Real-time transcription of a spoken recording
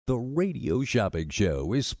Radio Shopping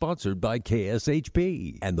Show is sponsored by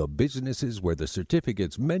KSHP and the businesses where the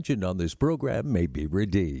certificates mentioned on this program may be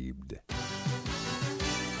redeemed.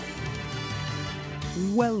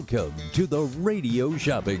 Welcome to the Radio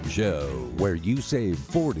Shopping Show, where you save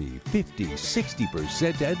 40, 50,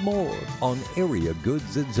 60% and more on area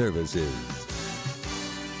goods and services.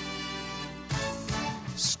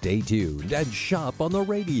 Stay tuned and shop on the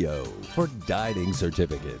radio for dining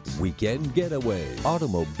certificates, weekend getaway,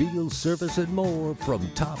 automobile service, and more from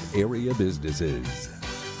top area businesses.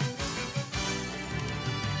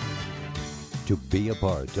 To be a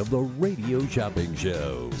part of the Radio Shopping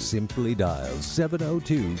Show, simply dial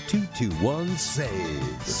 702-221-SAVE,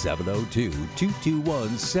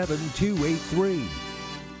 702-221-7283.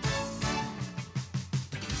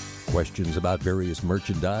 Questions about various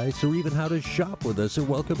merchandise or even how to shop with us are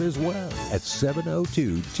welcome as well at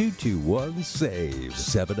 702-221-SAVE,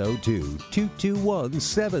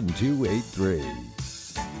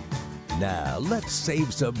 702-221-7283. Now, let's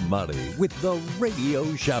save some money with the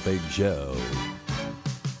Radio Shopping Show.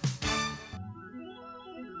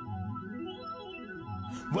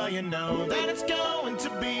 Well, you know that it's going to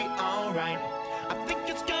be alright. I think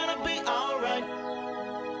it's gonna be alright.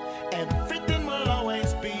 Everything will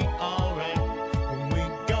always be alright when we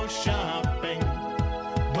go shopping.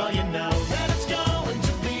 Well, you know that it's going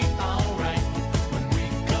to be alright when we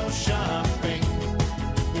go shopping.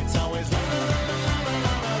 It's always la la la la la la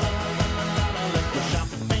la la. Let the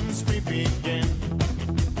shopping spree begin.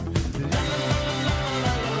 La la la la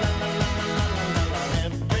la la la la.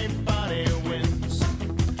 Everybody wins,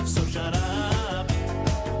 so shut up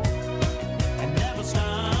and never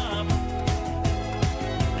stop.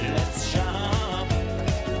 Let's shop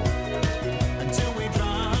until we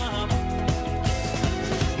drop.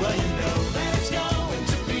 Well, you know that it's going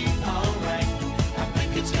to be alright. I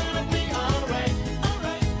think it's gonna be alright,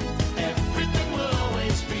 alright. Everything will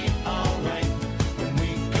always be alright when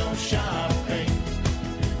we go shopping.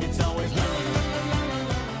 It's always la la la la la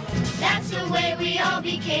la. That's the way we all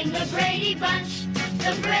became the Brady Bunch.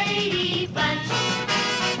 The Brady Bunch.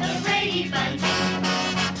 The Brady Bunch.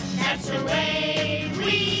 That's the way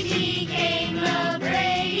we became the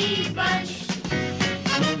Brady Bunch.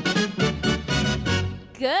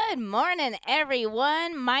 Good morning,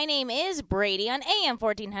 everyone. My name is Brady on AM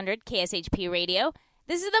 1400 KSHP Radio.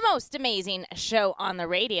 This is the most amazing show on the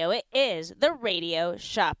radio. It is the Radio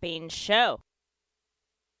Shopping Show.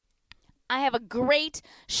 I have a great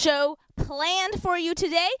show planned for you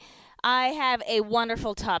today. I have a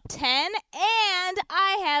wonderful top 10, and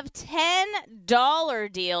I have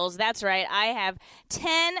 $10 deals. That's right, I have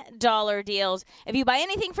 $10 deals. If you buy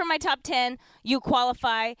anything from my top 10, you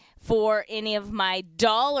qualify for any of my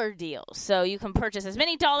dollar deals. So you can purchase as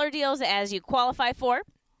many dollar deals as you qualify for.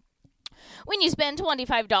 When you spend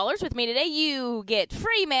 $25 with me today, you get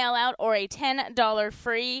free mail out or a $10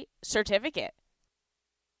 free certificate.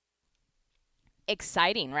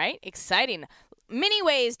 Exciting, right? Exciting. Many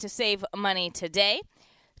ways to save money today.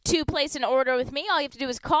 To place an order with me, all you have to do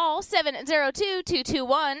is call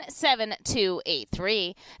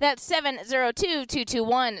 702-221-7283. That's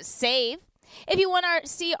 702-221-SAVE. If you want to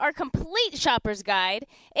see our complete shopper's guide,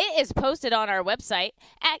 it is posted on our website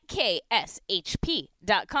at kshp.com.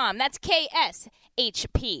 That's kshp.com.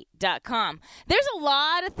 There's a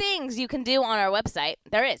lot of things you can do on our website.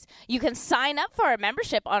 There is. You can sign up for a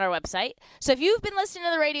membership on our website. So if you've been listening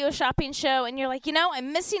to the Radio Shopping Show and you're like, you know,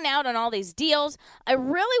 I'm missing out on all these deals, I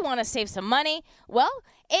really want to save some money, well,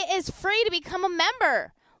 it is free to become a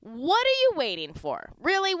member. What are you waiting for?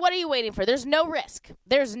 Really, what are you waiting for? There's no risk.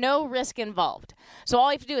 There's no risk involved. So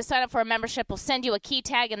all you have to do is sign up for a membership. We'll send you a key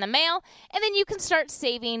tag in the mail, and then you can start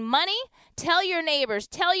saving money. Tell your neighbors.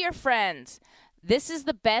 Tell your friends. This is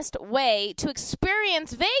the best way to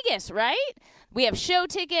experience Vegas, right? We have show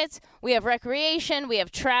tickets. We have recreation. We have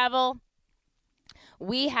travel.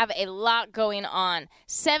 We have a lot going on.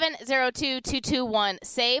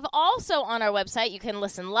 702-221-SAVE. Also on our website, you can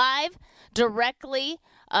listen live directly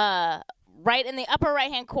right in the upper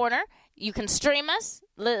right-hand corner. You can stream us,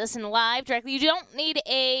 listen live directly. You don't need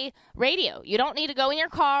a radio. You don't need to go in your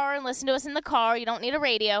car and listen to us in the car. You don't need a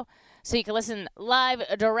radio. So you can listen live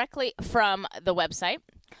directly from the website.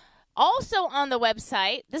 Also on the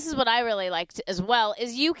website, this is what I really liked as well,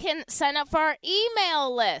 is you can sign up for our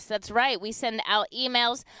email list. That's right. We send out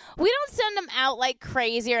emails. We don't send them out like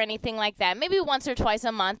crazy or anything like that. Maybe once or twice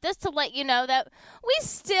a month, just to let you know that we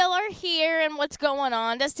still are here and what's going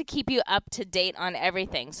on, just to keep you up to date on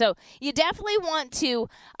everything. So you definitely want to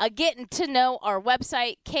get to know our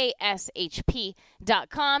website, kshp.com.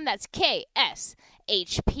 That's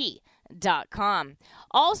kshp.com. KSHP.com.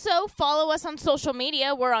 Also, follow us on social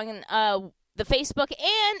media. We're on the Facebook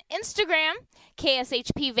and Instagram,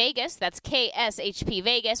 KSHP Vegas. That's KSHP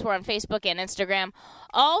Vegas. We're on Facebook and Instagram.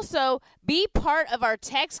 Also, be part of our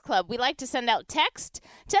text club. We like to send out text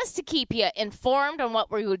just to keep you informed on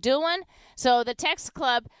what we're doing. So the text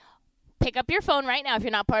club, pick up your phone right now if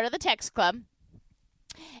you're not part of the text club.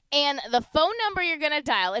 And the phone number you're going to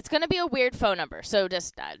dial, it's going to be a weird phone number. So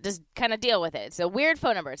just kind of deal with it. It's a weird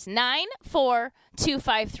phone number. It's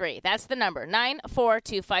 94253. That's the number,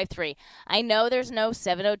 94253. I know there's no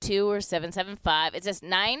 702 or 775. It's just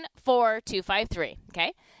 94253,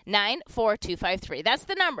 okay? 94253. That's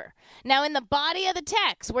the number. Now, in the body of the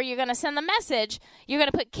text where you're going to send the message, you're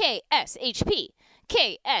going to put KSHP.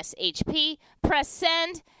 KSHP. Press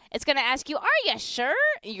send. It's going to ask you, are you sure?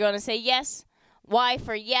 You're going to say yes. Y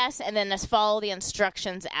for yes, and then just follow the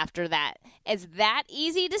instructions after that. It's that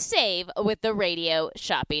easy to save with the Radio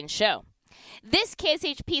Shopping Show. This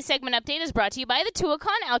KSHP segment update is brought to you by the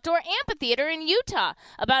Tuacahn Outdoor Amphitheater in Utah,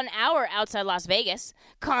 about an hour outside Las Vegas.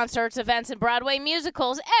 Concerts, events, and Broadway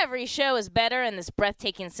musicals. Every show is better in this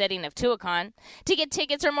breathtaking setting of Tuacahn. To get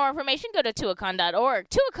tickets or more information, go to tuacahn.org.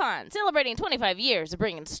 Tuacahn, celebrating 25 years of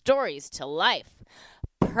bringing stories to life.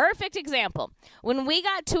 Perfect example. When we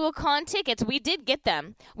got Tuacahn tickets, we did get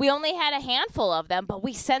them. We only had a handful of them, but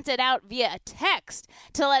we sent it out via a text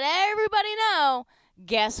to let everybody know,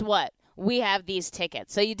 guess what? We have these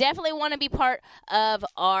tickets. So you definitely want to be part of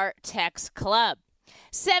our text club.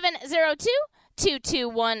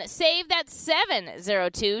 702-221-SAVE. That's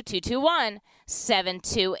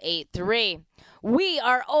 702-221-7283. We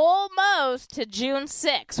are almost to June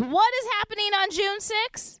 6th. What is happening on June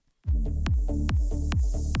 6th?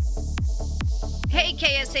 Hey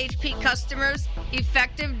KSHP customers,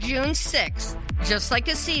 effective June 6th, just like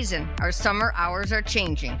a season, our summer hours are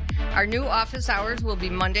changing. Our new office hours will be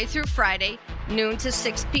Monday through Friday, noon to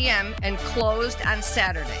 6 p.m., and closed on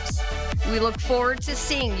Saturdays. We look forward to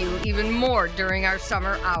seeing you even more during our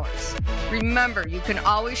summer hours. Remember, you can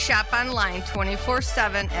always shop online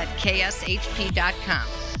 24/7 at kshp.com.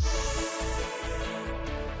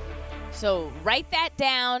 So write that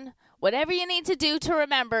down. Whatever you need to do to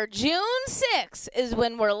remember, June 6th is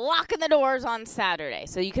when we're locking the doors on Saturday.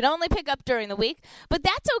 So you can only pick up during the week, but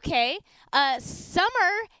that's okay.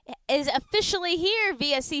 Summer is officially here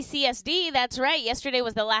via CCSD. That's right. Yesterday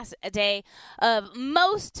was the last day of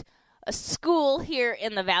most school here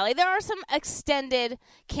in the Valley. There are some extended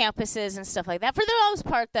campuses and stuff like that. For the most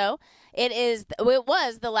part, though, it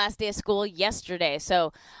was the last day of school yesterday.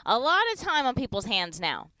 So a lot of time on people's hands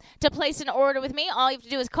now. To place an order with me, all you have to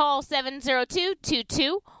do is call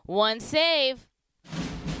 702-221-SAVE.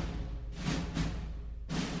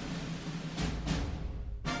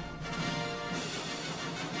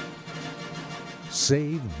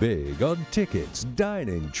 Save big on tickets,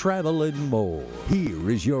 dining, travel, and more.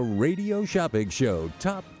 Here is your Radio Shopping Show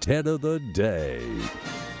Top 10 of the day.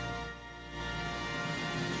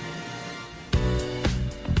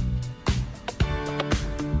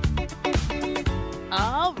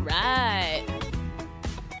 All right.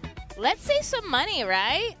 Let's save some money,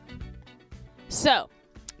 right? So,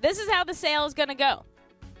 this is how the sale is going to go.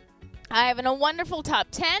 I have a wonderful top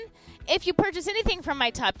 10. If you purchase anything from my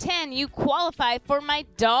top 10, you qualify for my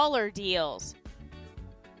dollar deals.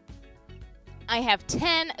 I have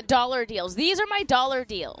 $10 deals. These are my dollar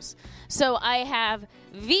deals. So I have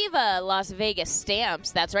Viva Las Vegas stamps.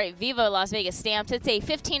 That's right, Viva Las Vegas stamps. It's a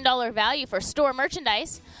 $15 value for store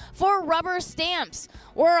merchandise for rubber stamps.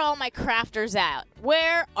 Where are all my crafters at?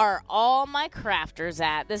 Where are all my crafters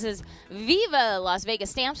at? This is Viva Las Vegas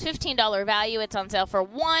stamps, $15 value. It's on sale for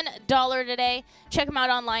 $1 today. Check them out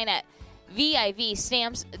online at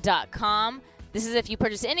vivstamps.com. This is if you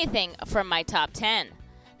purchase anything from my top 10.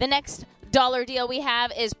 The next dollar deal we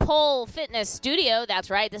have is Pole Fitness Studio. That's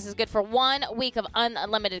right. This is good for 1 week of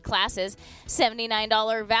unlimited classes.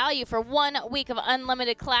 $79 value for 1 week of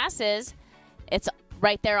unlimited classes. It's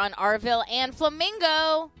right there on Arville and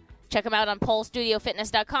Flamingo. Check them out on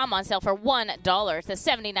polestudiofitness.com, on sale for $1. It's a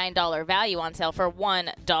 $79 value, on sale for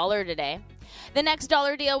 $1 today. The next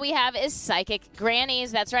dollar deal we have is Psychic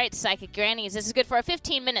Grannies. That's right, Psychic Grannies. This is good for a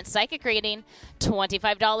 15-minute psychic reading,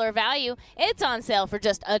 $25 value. It's on sale for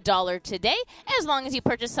just $1 today, as long as you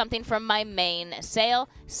purchase something from my main sale,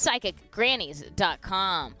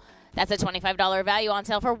 psychicgrannies.com. That's a $25 value, on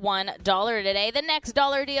sale for $1 today. The next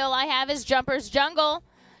dollar deal I have is Jumpers Jungle.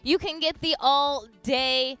 You can get the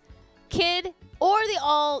all-day kid or the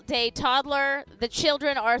all-day toddler. The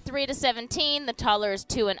children are 3 to 17. The toddler is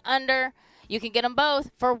 2 and under. You can get them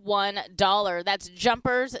both for $1. That's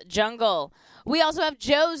Jumpers Jungle. We also have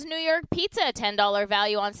Joe's New York Pizza, $10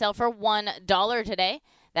 value on sale for $1 today.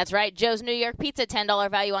 That's right, Joe's New York Pizza,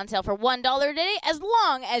 $10 value on sale for $1 today, as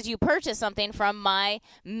long as you purchase something from my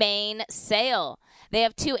main sale. They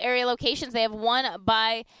have 2 area locations. They have one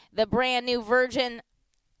by the brand new Virgin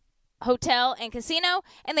Hotel and Casino,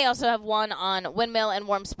 and they also have one on Windmill and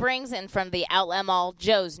Warm Springs in front of the Outlet Mall.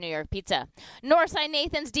 Joe's New York Pizza. Northside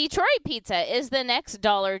Nathan's Detroit Pizza is the next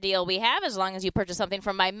dollar deal we have, as long as you purchase something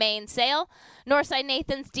from my main sale. Northside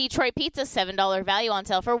Nathan's Detroit Pizza, $7 value on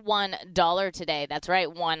sale for $1 today. That's right,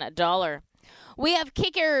 $1. We have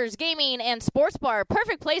Kickers Gaming and Sports Bar.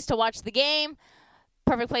 Perfect place to watch the game.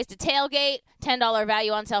 Perfect place to tailgate. $10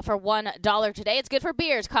 value on sale for $1 today. It's good for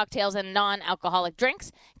beers, cocktails, and non-alcoholic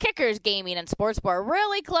drinks. Kickers Gaming and Sports Bar,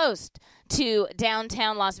 really close to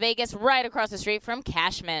downtown Las Vegas, right across the street from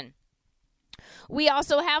Cashman. We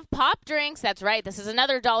also have Pop Drinks. That's right. This is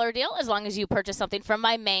another dollar deal as long as you purchase something from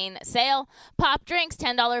my main sale. Pop Drinks,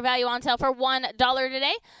 $10 value on sale for $1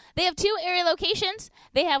 today. They have 2 area locations.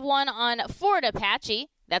 They have one on Fort Apache.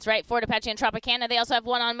 That's right, Fort Apache and Tropicana. They also have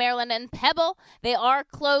one on Maryland and Pebble. They are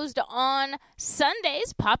closed on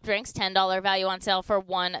Sundays. Pop Drinks, $10 value on sale for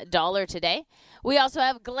 $1 today. We also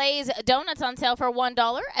have Glaze Donuts on sale for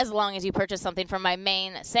 $1 as long as you purchase something from my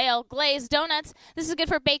main sale. Glaze Donuts, this is good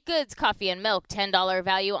for baked goods, coffee, and milk. $10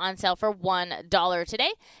 value on sale for $1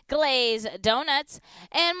 today. Glaze Donuts.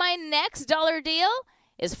 And my next dollar deal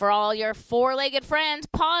is for all your 4-legged friends,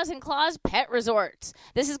 Paws and Claws Pet Resorts.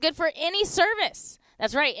 This is good for any service.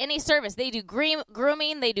 That's right, any service. They do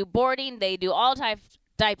grooming, they do boarding, they do all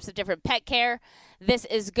types of different pet care. This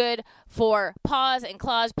is good for Paws and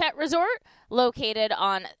Claws Pet Resort, located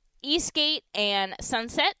on Eastgate and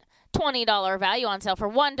Sunset. $20 value on sale for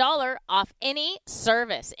 $1 off any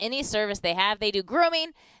service. Any service they have. They do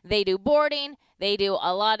grooming, they do boarding, they do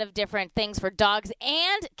a lot of different things for dogs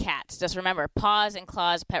and cats. Just remember, Paws and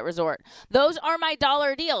Claws Pet Resort. Those are my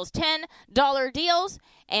dollar deals, $10 deals,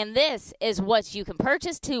 and this is what you can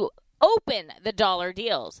purchase to open the dollar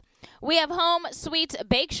deals. We have Home Sweets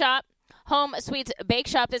Bake Shop. Home Sweets Bake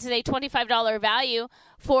Shop. This is a $25 value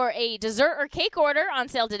for a dessert or cake order on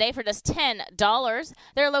sale today for just $10.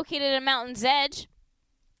 They're located in Mountain's Edge,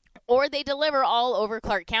 or they deliver all over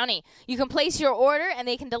Clark County. You can place your order, and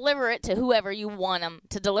they can deliver it to whoever you want them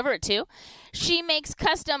to deliver it to. She makes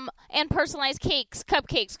custom and personalized cakes,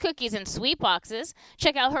 cupcakes, cookies, and sweet boxes.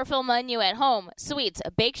 Check out her full menu at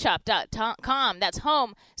homesweetsbakeshop.com. That's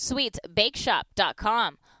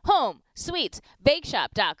homesweetsbakeshop.com.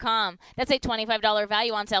 homesweetsbakeshop.com. That's a $25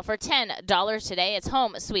 value on sale for $10 today. It's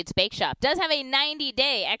Home Sweets Bake Shop. Does have a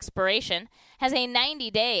 90-day expiration. Has a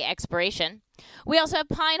 90-day expiration. We also have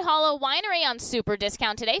Pine Hollow Winery on super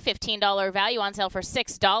discount today. $15 value on sale for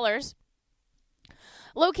 $6.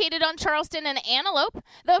 Located on Charleston and Antelope,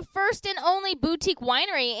 the first and only boutique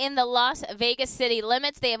winery in the Las Vegas city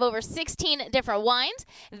limits. They have over 16 different wines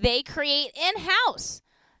they create in-house.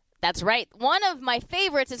 That's right. One of my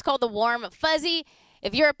favorites is called the Warm Fuzzy.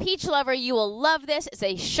 If you're a peach lover, you will love this. It's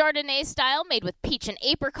a Chardonnay style made with peach and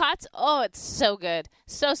apricots. Oh, it's so good.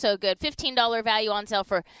 So good. $15 value on sale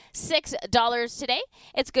for $6 today.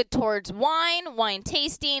 It's good towards wine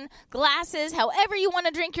tasting, glasses, however you want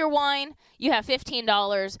to drink your wine. You have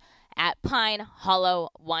 $15 at Pine Hollow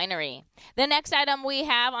Winery. The next item we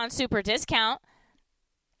have on super discount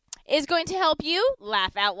is going to help you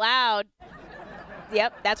laugh out loud.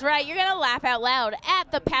 Yep, that's right. You're going to laugh out loud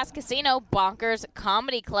at the Pass Casino Bonkers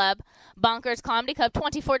Comedy Club. Bonkers Comedy Club,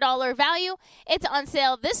 $24 value. It's on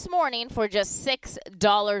sale this morning for just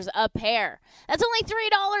 $6 a pair. That's only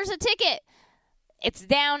 $3 a ticket. It's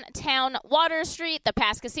downtown Water Street, the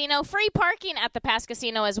Pass Casino. Free parking at the Pass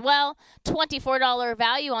Casino as well. $24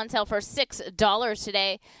 value on sale for $6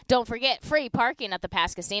 today. Don't forget, free parking at the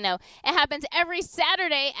Pass Casino. It happens every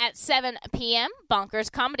Saturday at 7 p.m. Bonkers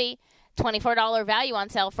Comedy, $24 value on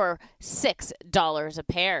sale for $6 a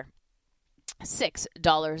pair.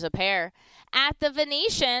 $6 a pair. At the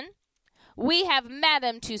Venetian, we have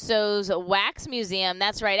Madame Tussauds Wax Museum.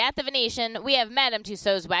 That's right. At the Venetian, we have Madame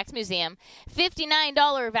Tussauds Wax Museum.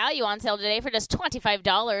 $59 value on sale today for just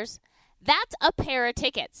 $25. That's a pair of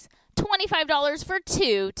tickets. $25 for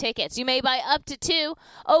 2 tickets. You may buy up to 2.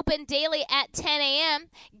 Open daily at 10 a.m.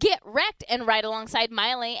 Get wrecked and ride alongside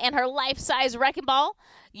Miley and her life-size wrecking ball.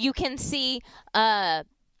 You can see Beyonce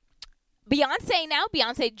now.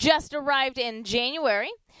 Beyonce just arrived in January.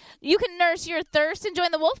 You can nurse your thirst and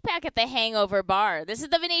join the Wolfpack at the Hangover Bar. This is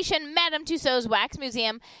the Venetian Madame Tussauds Wax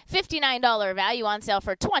Museum. $59 value on sale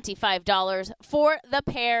for $25 for the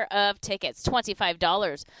pair of tickets.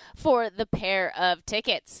 $25 for the pair of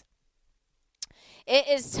tickets. It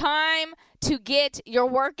is time to get your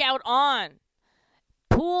workout on.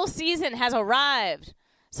 Pool season has arrived.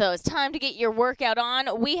 So it's time to get your workout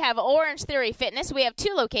on. We have Orange Theory Fitness. We have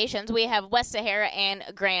 2 locations. We have West Sahara and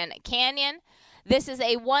Grand Canyon. This is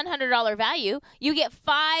a $100 value. You get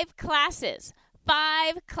 5 classes.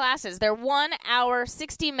 5 classes. They're 1 hour,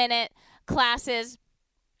 60-minute classes.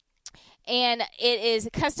 And it is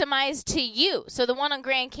customized to you. So the one on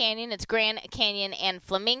Grand Canyon, it's Grand Canyon and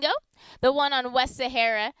Flamingo. The one on West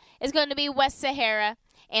Sahara is going to be West Sahara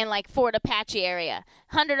and like Fort Apache area.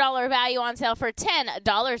 $100 value on sale for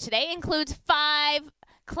 $10 today. Includes 5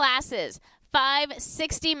 classes. 5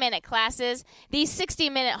 60-minute classes. These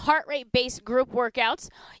 60-minute heart rate-based group workouts.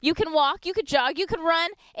 You can walk, you can jog, you can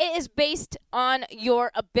run. It is based on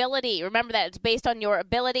your ability. Remember that. It's based on your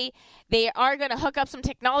ability. They are going to hook up some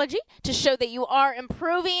technology to show that you are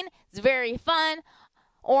improving. It's very fun.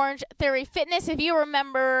 Orange Theory Fitness. If you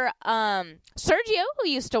remember Sergio, who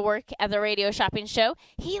used to work at the Radio Shopping Show,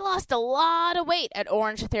 he lost a lot of weight at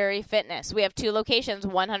Orange Theory Fitness. We have 2 locations,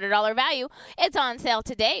 $100 value. It's on sale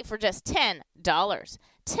today for just $10.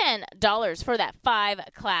 $10 for that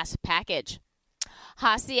 5-class package.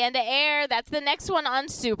 Hacienda Air, that's the next one on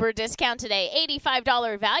super discount today.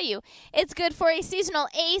 $85 value. It's good for a seasonal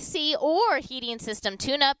AC or heating system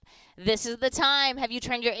tune-up. This is the time. Have you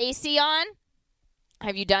turned your AC on?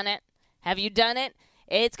 Have you done it? Have you done it?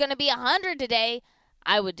 It's going to be $100 today.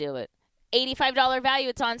 I would do it. $85 value.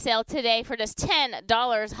 It's on sale today for just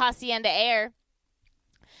 $10. Hacienda Air.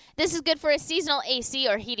 This is good for a seasonal AC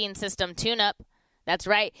or heating system tune-up. That's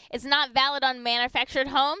right. It's not valid on manufactured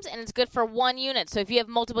homes, and it's good for 1 unit. So if you have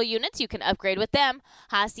multiple units, you can upgrade with them.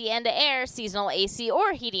 Hacienda Air, seasonal AC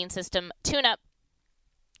or heating system tune-up.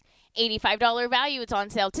 $85 value. It's on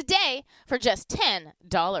sale today for just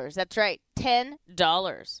 $10. That's right,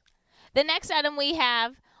 $10. The next item we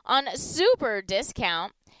have on super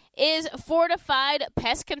discount is Fortified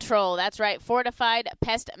Pest Control. That's right, Fortified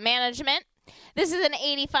Pest Management. This is an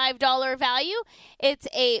 $85 value. It's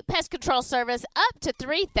a pest control service up to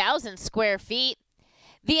 3,000 square feet.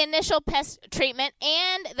 The initial pest treatment,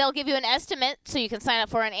 and they'll give you an estimate so you can sign up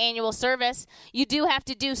for an annual service. You do have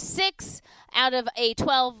to do 6 out of a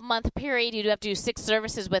 12-month period. You do have to do 6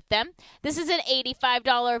 services with them. This is an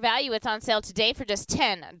 $85 value. It's on sale today for just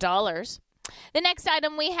 $10. The next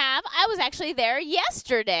item we have, I was actually there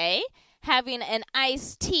yesterday having an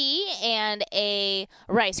iced tea and a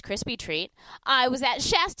Rice Krispie treat. I was at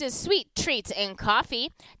Shasta's Sweet Treats and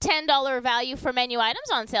Coffee. $10 value for menu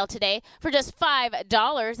items on sale today for just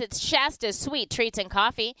 $5. It's Shasta's Sweet Treats and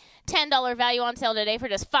Coffee. $10 value on sale today for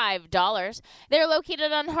just $5. They're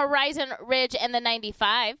located on Horizon Ridge and the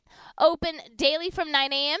 95. Open daily from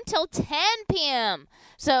 9 a.m. till 10 p.m.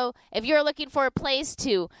 So if you're looking for a place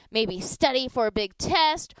to maybe study for a big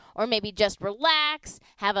test or maybe just relax,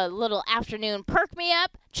 have a little afternoon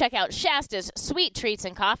perk-me-up, check out Shasta's Sweet Treats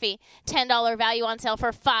and Coffee. $10 value on sale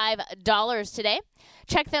for $5 today.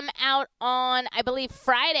 Check them out on, I believe,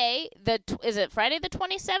 Friday. Is it Friday the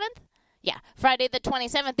 27th? Yeah, Friday the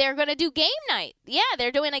 27th. They're going to do game night. Yeah,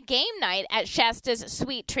 they're doing a game night at Shasta's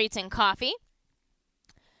Sweet Treats and Coffee.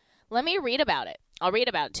 Let me read about it. I'll read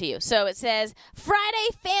about it to you. So it says, Friday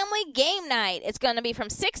Family Game Night. It's going to be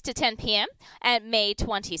from 6 to 10 p.m. at May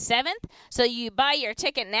 27th. So you buy your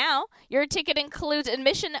ticket now. Your ticket includes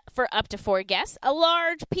admission for up to 4 guests, a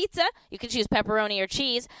large pizza. You can choose pepperoni or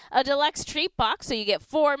cheese, a deluxe treat box, so you get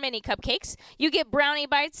 4 mini cupcakes. You get brownie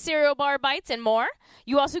bites, cereal bar bites, and more.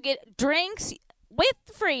 You also get drinks with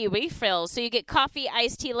free refills. So you get coffee,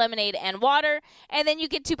 iced tea, lemonade, and water. And then you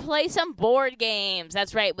get to play some board games.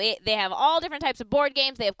 That's right. They have all different types of board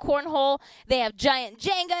games. They have cornhole. They have giant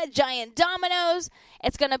Jenga, giant dominoes.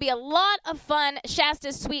 It's going to be a lot of fun.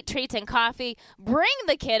 Shasta's Sweet Treats and Coffee. Bring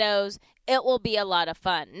the kiddos. It will be a lot of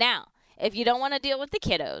fun. Now, if you don't want to deal with the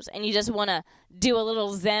kiddos and you just want to do a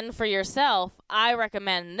little zen for yourself, I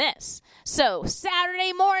recommend this. So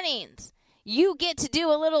Saturday mornings, you get to do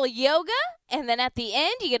a little yoga, and then at the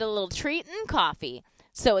end, you get a little treat and coffee.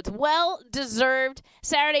 So it's well-deserved.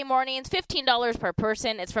 Saturday mornings, $15 per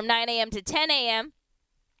person. It's from 9 a.m. to 10 a.m.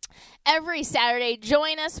 Every Saturday,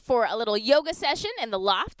 join us for a little yoga session in the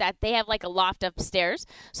loft. That they have like a loft upstairs.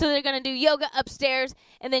 So they're going to do yoga upstairs,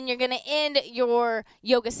 and then you're going to end your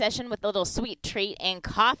yoga session with a little sweet treat and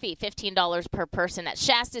coffee, $15 per person at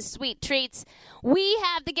Shasta's Sweet Treats. We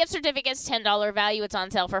have the gift certificates, $10 value. It's on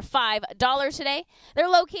sale for $5 today. They're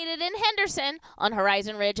located in Henderson on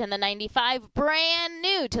Horizon Ridge and the 95, brand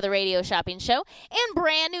new to the Radio Shopping Show and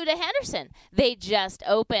brand new to Henderson. They just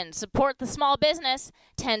opened. Support the small business.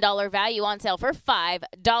 $10 value on sale for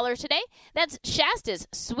 $5 today. That's Shasta's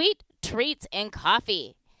Sweet Treats and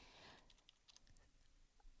Coffee.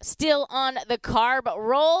 Still on the carb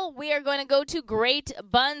roll, we are going to go to Great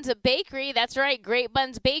Buns Bakery. That's right, Great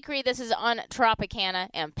Buns Bakery. This is on Tropicana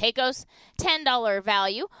and Pecos. $10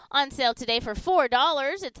 value on sale today for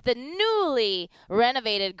 $4. It's the newly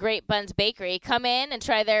renovated Great Buns Bakery. Come in and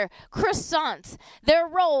try their croissants, their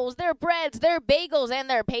rolls, their breads, their bagels, and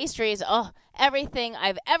their pastries. Oh, everything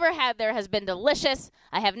I've ever had there has been delicious.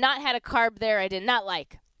 I have not had a carb there I did not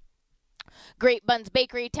like. Great Buns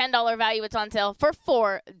Bakery, $10 value. It's on sale for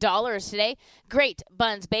 $4 today. Great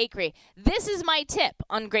Buns Bakery. This is my tip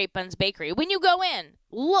on Great Buns Bakery. When you go in,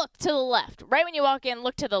 look to the left. Right when you walk in,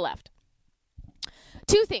 look to the left.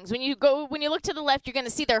 Two things. When you look to the left, you're going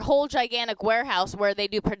to see their whole gigantic warehouse where they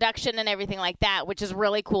do production and everything like that, which is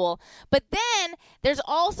really cool. But then there's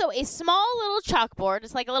also a small little chalkboard.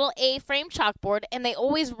 It's like a little A-frame chalkboard, and they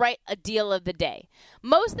always write a deal of the day.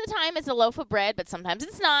 Most of the time it's a loaf of bread, but sometimes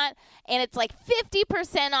it's not, and it's like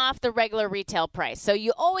 50% off the regular retail price. So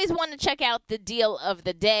you always want to check out the deal of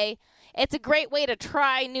the day. It's a great way to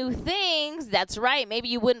try new things. That's right. Maybe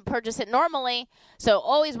you wouldn't purchase it normally. So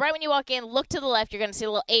always, right when you walk in, look to the left. You're going to see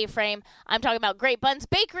a little A-frame. I'm talking about Great Buns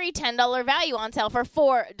Bakery, $10 value on sale for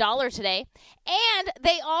 $4 today. And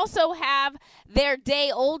they also have their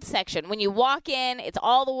day-old section. When you walk in, it's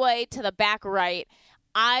all the way to the back right.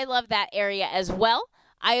 I love that area as well.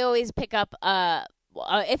 I always pick up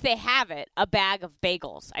if they have it, a bag of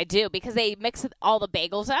bagels. I do, because they mix all the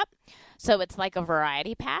bagels up. So it's like a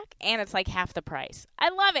variety pack, and it's like half the price. I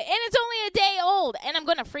love it. And it's only a day old, and I'm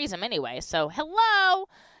going to freeze them anyway. So hello.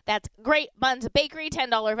 That's Great Buns Bakery,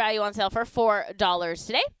 $10 value on sale for $4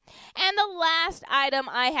 today. And the last item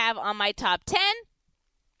I have on my top 10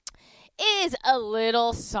 is a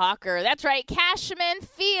little soccer. That's right, Cashman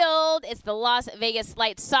Field. It's the Las Vegas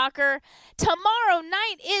Light Soccer. Tomorrow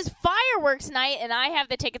night is fireworks night, and I have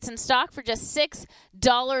the tickets in stock for just $6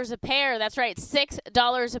 a pair. That's right,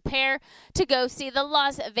 $6 a pair to go see the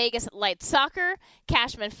Las Vegas Light Soccer.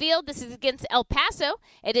 Cashman Field, this is against El Paso.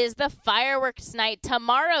 It is the fireworks night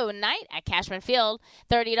tomorrow night at Cashman Field.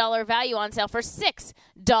 $30 value on sale for $6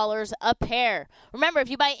 a pair. Remember, if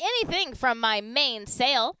you buy anything from my main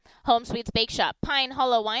sale, Home Sweets Bake Shop, Pine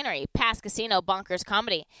Hollow Winery, Pass Casino, Bonkers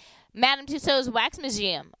Comedy, Madame Tussauds Wax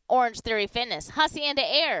Museum, Orange Theory Fitness, Hacienda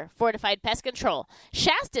Air, Fortified Pest Control,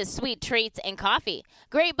 Shasta's Sweet Treats and Coffee,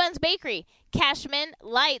 Great Buns Bakery, Cashman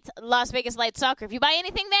Lights, Las Vegas Light Soccer. If you buy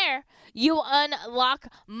anything there, you unlock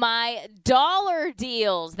my dollar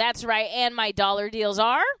deals. That's right, and my dollar deals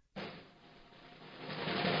are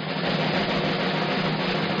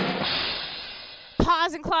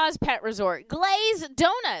Paws and Claws Pet Resort, Glazed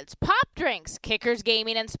Donuts, Pop Drinks, Kickers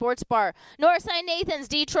Gaming and Sports Bar, Northside Nathan's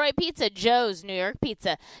Detroit Pizza, Joe's New York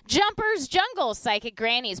Pizza, Jumpers Jungle, Psychic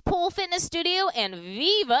Granny's Pool Fitness Studio, and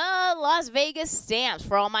Viva Las Vegas Stamps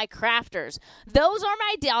for all my crafters. Those are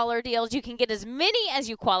my dollar deals. You can get as many as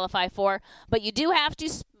you qualify for, but you do have to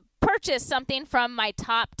purchase something from my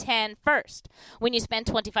top 10 first. When you spend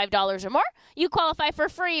 $25 or more, you qualify for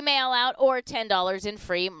free mail out or $10 in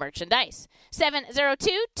free merchandise.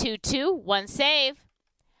 702-221-SAVE.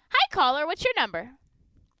 Hi, caller. What's your number?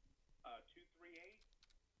 238-1734,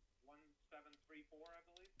 I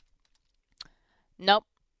believe. Nope.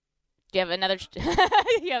 Do you have another?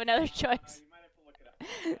 You have another choice. You might have to look it up.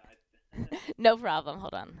 No problem.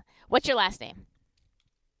 Hold on. What's your last name?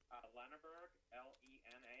 Lenaburg, Lenaburg.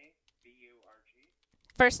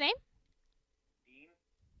 First name? Dean.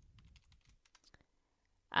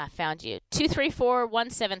 I found you.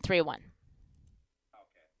 234-1731. Okay.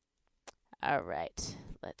 All right.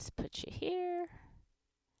 Let's put you here.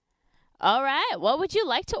 All right. What would you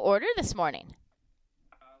like to order this morning?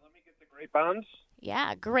 Let me get the Great Buns.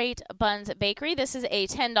 Yeah, Great Buns Bakery. This is a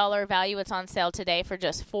 $10 value. It's on sale today for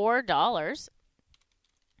just $4.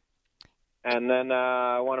 And then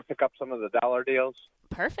I want to pick up some of the dollar deals.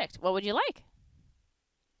 Perfect. What would you like?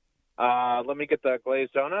 Let me get the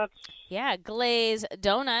glazed donuts. Yeah, Glazed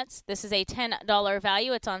Donuts. This is a $10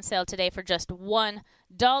 value. It's on sale today for just $1.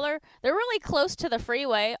 They're really close to the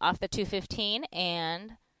freeway off the 215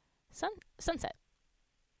 and Sunset.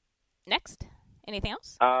 Next. Anything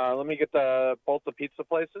else? Let me get both the pizza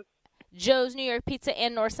places. Joe's New York Pizza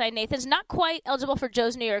and Northside Nathan's. Not quite eligible for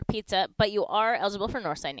Joe's New York Pizza, but you are eligible for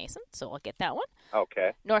Northside Nathan's, so I'll get that one.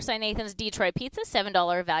 Okay. Northside Nathan's Detroit Pizza,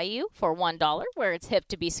 $7 value for $1, where it's hip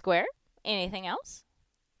to be square. Anything else?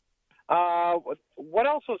 What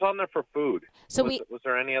else was on there for food? So was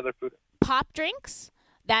there any other food? Pop drinks.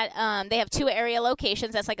 That they have 2 area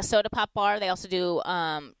locations. That's like a soda pop bar. They also do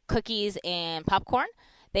cookies and popcorn.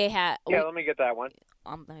 They have. Yeah, let me get that one.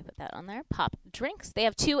 Let me put that on there. Pop drinks. They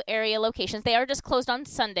have 2 area locations. They are just closed on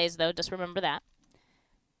Sundays, though. Just remember that.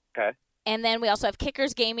 Okay. And then we also have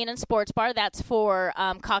Kickers Gaming and Sports Bar. That's for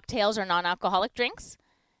cocktails or non-alcoholic drinks.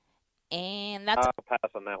 And that's I'll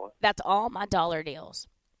pass on that one. that's all my dollar deals.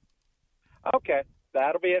 Okay,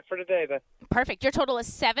 that'll be it for today then. Perfect. Your total is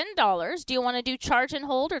 $7. Do you want to do charge and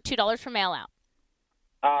hold or $2 for mail out?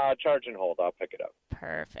 Charge and hold. I'll pick it up.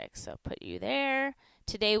 Perfect. So put you there.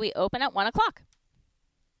 Today we open at 1 o'clock.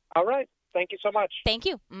 All right. Thank you so much. Thank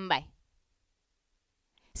you. Bye.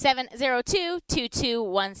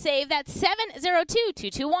 702-221-SAVE. That's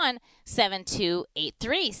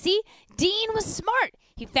 702-221-7283. See, Dean was smart.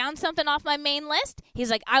 He found something off my main list. He's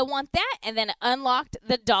like, I want that, and then unlocked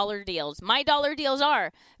the dollar deals. My dollar deals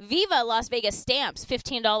are Viva Las Vegas stamps,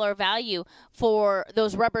 $15 value for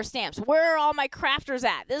those rubber stamps. Where are all my crafters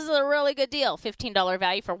at? This is a really good deal. $15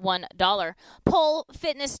 value for $1. Pole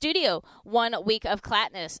Fitness Studio, 1 week of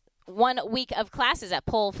classes at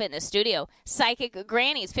Pole Fitness Studio. Psychic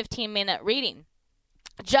Grannies, 15-minute reading.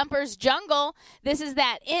 Jumpers Jungle, this is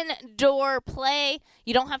that indoor play.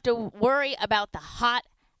 You don't have to worry about the hot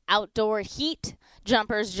outdoor heat.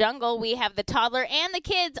 Jumpers Jungle, we have the toddler and the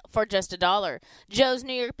kids for just $1. Joe's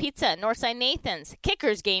New York Pizza, Northside Nathan's,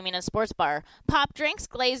 Kickers Gaming and Sports Bar, Pop Drinks,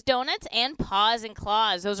 Glazed Donuts, and Paws and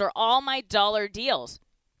Claws. Those are all my dollar deals.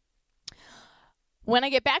 When I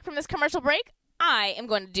get back from this commercial break, I am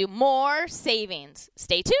going to do more savings.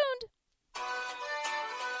 Stay tuned.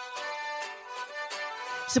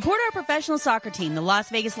 Support our professional soccer team, the Las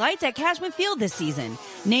Vegas Lights, at Cashman Field this season.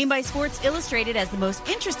 Named by Sports Illustrated as the most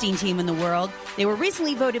interesting team in the world, they were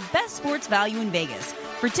recently voted best sports value in Vegas.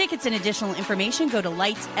 For tickets and additional information, go to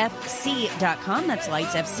lightsfc.com. That's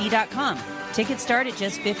lightsfc.com. Tickets start at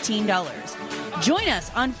just $15. Join us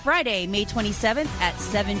on Friday, May 27th at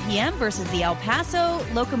 7 p.m. versus the El Paso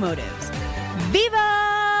Locomotives. Viva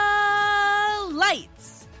Lights!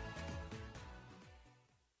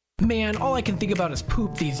 Man, all I can think about is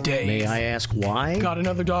poop these days. May I ask why? Got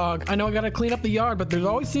another dog. I know I gotta clean up the yard, but there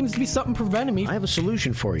always seems to be something preventing me. I have a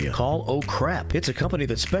solution for you. Call Oh Crap. It's a company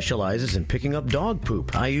that specializes in picking up dog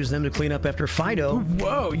poop. I use them to clean up after Fido.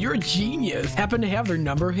 Whoa, you're a genius. Happen to have their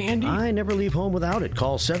number handy? I never leave home without it.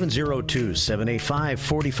 Call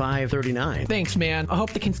 702-785-4539. Thanks, man. I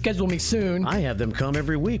hope they can schedule me soon. I have them come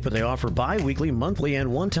every week, but they offer bi-weekly, monthly,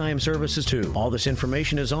 and one-time services too. All this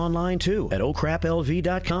information is online too at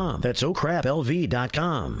ocraplv.com. That's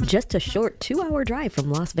ocraplv.com. Just a short 2-hour drive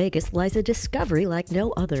from Las Vegas lies a discovery like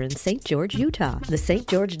no other in St. George, Utah. The St.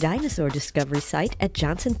 George Dinosaur Discovery Site at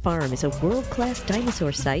Johnson Farm is a world-class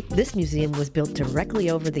dinosaur site. This museum was built directly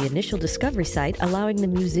over the initial discovery site, allowing the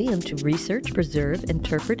museum to research, preserve,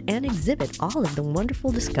 interpret, and exhibit all of the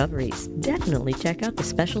wonderful discoveries. Definitely check out the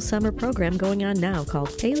special summer program going on now called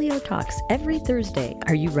Paleo Talks every Thursday.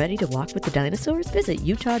 Are you ready to walk with the dinosaurs? Visit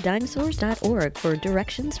utah.dinosaurs.org for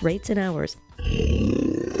directions, rates, and hours.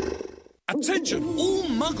 Attention, all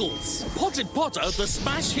muggles! Potted Potter, the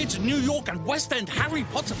smash hit New York and West End Harry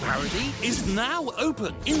Potter parody, is now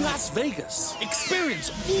open in Las Vegas. Experience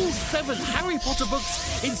all 7 Harry Potter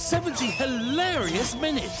books in 70 hilarious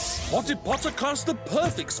minutes. Potted Potter cast the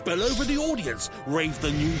perfect spell over the audience, raved the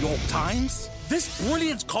New York Times. This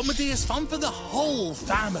brilliant comedy is fun for the whole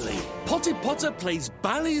family. Potted Potter plays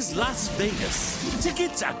Bally's Las Vegas.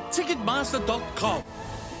 Tickets at Ticketmaster.com.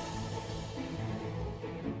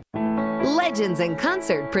 Legends in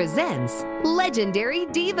Concert presents Legendary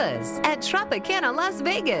Divas at Tropicana Las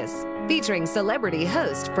Vegas, featuring celebrity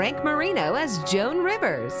host Frank Marino as Joan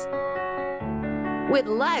Rivers, with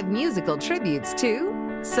live musical tributes to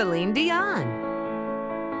Celine Dion,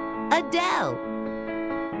 Adele,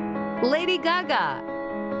 Lady Gaga,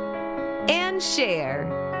 and Cher.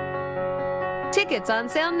 Tickets on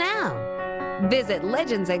sale now. Visit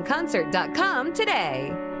legendsandconcert.com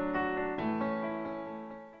today.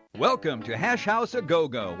 Welcome to Hash House A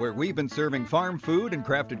Go-Go, where we've been serving farm food and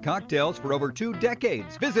crafted cocktails for over 2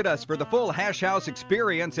 decades. Visit us for the full Hash House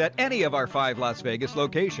experience at any of our 5 Las Vegas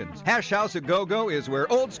locations. Hash House A Go-Go is where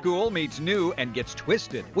old school meets new and gets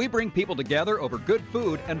twisted. We bring people together over good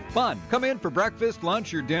food and fun. Come in for breakfast,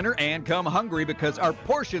 lunch, or dinner, and come hungry because our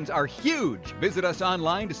portions are huge. Visit us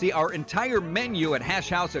online to see our entire menu at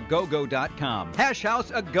hashhouseagogo.com. Hash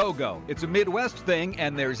House A Go-Go. It's a Midwest thing,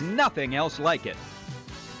 and there's nothing else like it.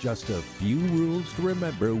 Just a few rules to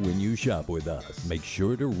remember when you shop with us. Make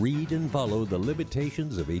sure to read and follow the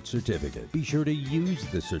limitations of each certificate. Be sure to use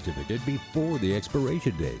the certificate before the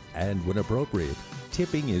expiration date. And when appropriate,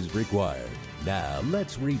 tipping is required. Now,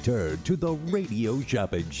 let's return to the Radio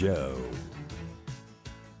Shopping Show.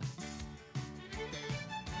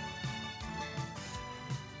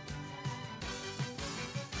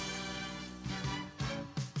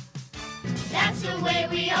 That's the way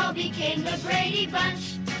we all became the Brady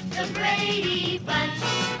Bunch. The Brady Bunch.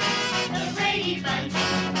 The Brady Bunch.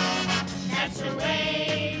 That's the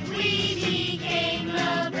way we became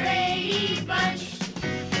the Brady Bunch.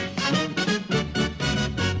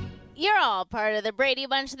 You're all part of the Brady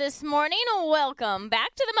Bunch this morning. Welcome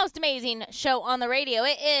back to the most amazing show on the radio.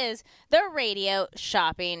 It is the Radio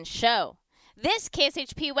Shopping Show. This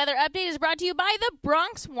KSHP weather update is brought to you by the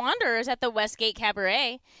Bronx Wanderers at the Westgate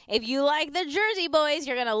Cabaret. If you like the Jersey Boys,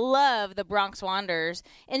 you're going to love the Bronx Wanderers.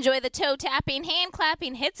 Enjoy the toe-tapping,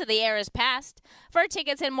 hand-clapping hits of the era's past. For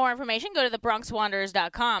tickets and more information, go to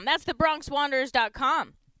thebronxwanderers.com. That's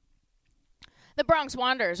thebronxwanderers.com. The Bronx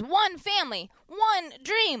Wanderers, one family, one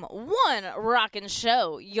dream, one rockin'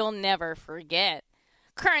 show you'll never forget.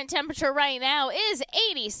 Current temperature right now is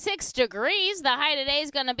 86 degrees. The high today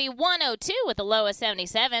is going to be 102 with a low of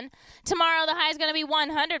 77. Tomorrow the high is going to be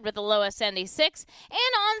 100 with a low of 76. And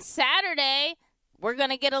on Saturday, we're going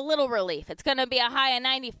to get a little relief. It's going to be a high of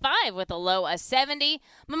 95 with a low of 70.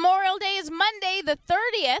 Memorial Day is Monday the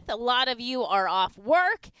 30th. A lot of you are off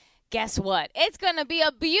work. Guess what? It's going to be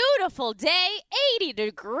a beautiful day, 80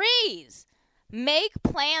 degrees. Make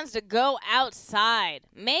plans to go outside.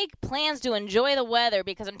 Make plans to enjoy the weather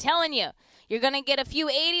because I'm telling you, you're going to get a few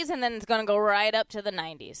 80s and then it's going to go right up to the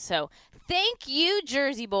 90s. So thank you,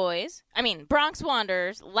 Bronx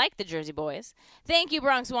Wanderers, like the Jersey Boys. Thank you,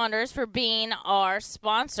 Bronx Wanderers, for being our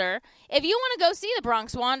sponsor. If you want to go see the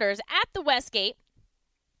Bronx Wanderers at the Westgate,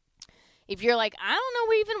 if you're like, I don't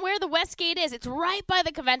know even where the Westgate is, it's right by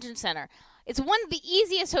the convention center. It's one of the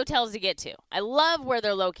easiest hotels to get to. I love where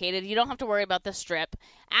they're located. You don't have to worry about the strip.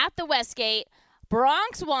 At the Westgate,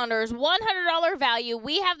 Bronx Wanderers, $100 value.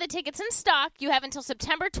 We have the tickets in stock. You have until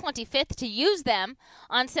September 25th to use them.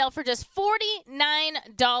 On sale for just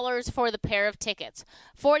 $49 for the pair of tickets.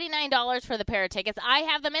 $49 for the pair of tickets. I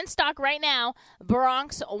have them in stock right now.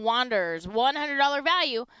 Bronx Wanderers, $100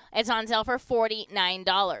 value. It's on sale for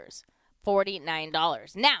 $49.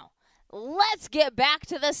 $49. Now, let's get back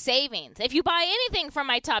to the savings. If you buy anything from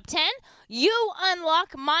my top 10, you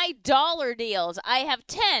unlock my dollar deals. I have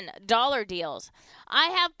 $10 deals. I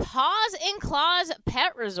have Paws and Claws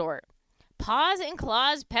Pet Resort. Paws and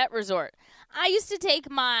Claws Pet Resort. I used to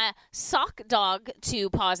take my Sock dog to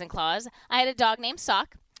Paws and Claws. I had a dog named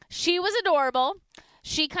Sock. She was adorable.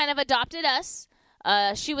 She kind of adopted us.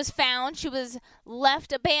 She was found. She was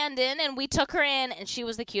left abandoned, and we took her in, and she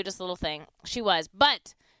was the cutest little thing. She was.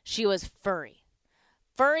 But she was furry.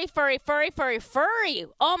 Furry.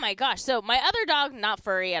 Oh, my gosh. So my other dog, not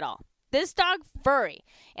furry at all. This dog, furry.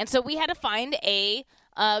 And so we had to find a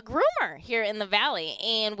groomer here in the valley,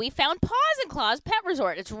 and we found Paws and Claws Pet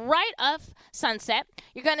Resort. It's right off Sunset.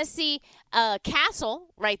 You're going to see a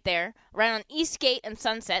castle right there, right on Eastgate and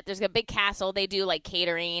Sunset. There's a big castle. They do, like,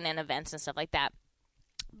 catering and events and stuff like that.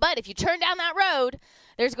 But if you turn down that road,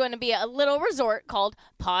 there's going to be a little resort called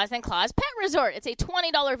Paws and Claws Pet Resort. It's a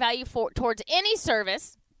 $20 value towards any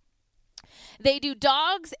service. They do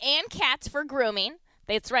dogs and cats for grooming.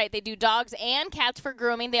 That's right. They do dogs and cats for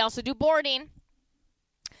grooming. They also do boarding.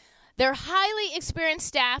 Their highly experienced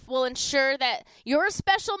staff will ensure that your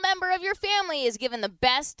special member of your family is given the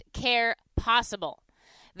best care possible.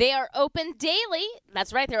 They are open daily.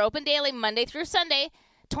 That's right. They're open daily, Monday through Sunday.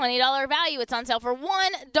 $20 value. It's on sale for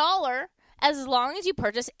 $1 as long as you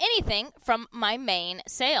purchase anything from my main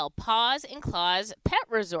sale, Paws and Claws Pet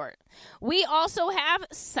Resort. We also have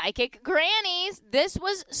Psychic Grannies. This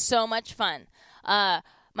was so much fun.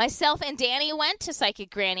 Myself and Danny went to Psychic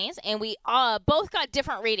Grannies, and we both got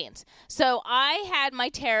different readings. So I had my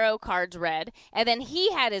tarot cards read, and then he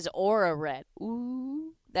had his aura read.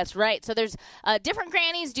 Ooh. That's right. So there's different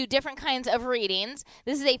grannies do different kinds of readings.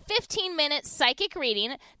 This is a 15-minute psychic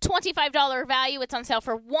reading, $25 value. It's on sale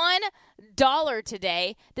for $1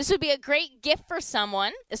 today. This would be a great gift for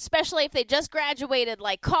someone, especially if they just graduated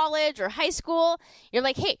like college or high school. You're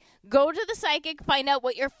like, hey, go to the psychic, find out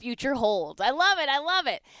what your future holds. I love it. I love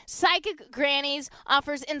it. Psychic Grannies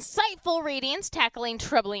offers insightful readings tackling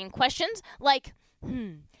troubling questions like,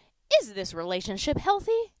 is this relationship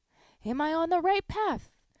healthy? Am I on the right path?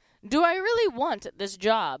 Do I really want this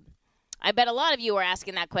job? I bet a lot of you are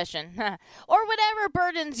asking that question. Or whatever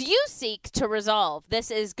burdens you seek to resolve.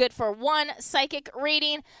 This is good for one psychic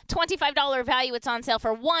reading. $25 value. It's on sale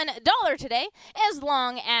for $1 today, as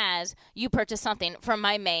long as you purchase something from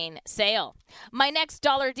my main sale. My next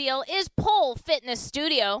dollar deal is Pole Fitness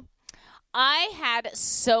Studio. I had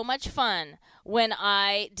so much fun when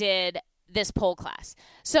I did this pole class.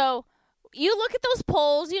 So you look at those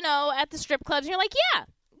poles, at the strip clubs, and you're like, yeah,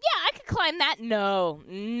 yeah, I could climb that. No,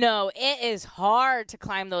 it is hard to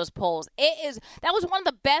climb those poles. That was one of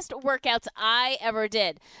the best workouts I ever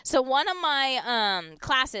did. So one of my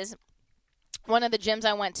classes, one of the gyms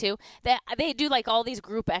I went to, they do like all these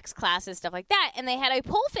Group X classes, stuff like that, and they had a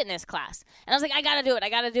pole fitness class. And I was like, I got to do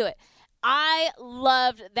it. I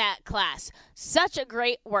loved that class. Such a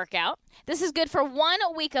great workout. This is good for 1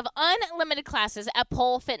 week of unlimited classes at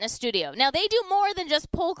Pole Fitness Studio. Now, they do more than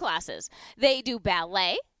just pole classes. They do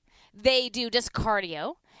ballet. They do just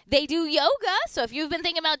cardio. They do yoga. So if you've been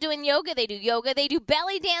thinking about doing yoga, they do yoga. They do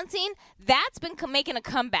belly dancing. That's been making a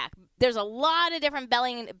comeback. There's a lot of different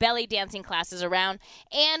belly dancing classes around,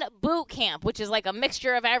 and boot camp, which is like a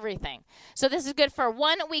mixture of everything. So this is good for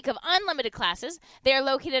 1 week of unlimited classes. They are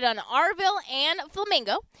located on Arville and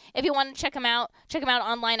Flamingo. If you want to check them out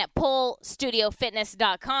online at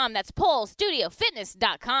polestudiofitness.com. That's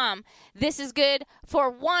polestudiofitness.com. This is good for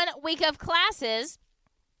 1 week of classes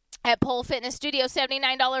at Pole Fitness Studio.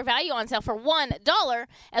 $79 value on sale for $1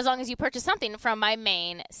 as long as you purchase something from my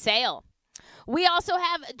main sale. We also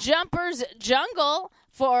have Jumpers Jungle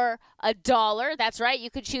for $1. That's right.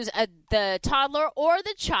 You could choose the toddler or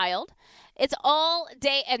the child. It's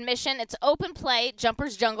all-day admission. It's open play,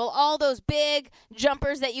 Jumpers Jungle, all those big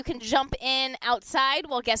jumpers that you can jump in outside.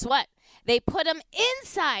 Well, guess what? They put them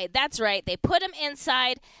inside. That's right. They put them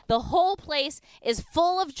inside. The whole place is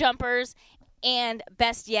full of jumpers, and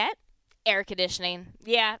best yet, air conditioning.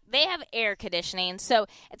 Yeah, they have air conditioning. So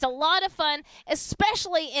it's a lot of fun,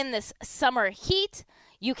 especially in this summer heat.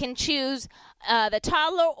 You can choose the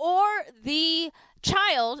toddler or the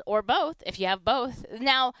child, or both, if you have both.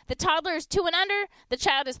 Now, the toddler is 2 and under. The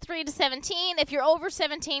child is 3 to 17. If you're over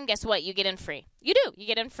 17, guess what? You get in free. You do. You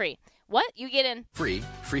get in free. What? You get in? Free.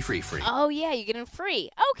 Oh, yeah, you get in free.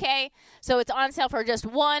 Okay. So it's on sale for just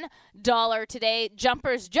 $1 today.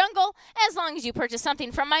 Jumpers Jungle, as long as you purchase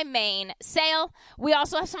something from my main sale. We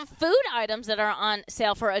also have some food items that are on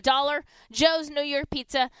sale for $1. Joe's New York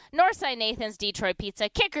Pizza, Northside Nathan's Detroit Pizza,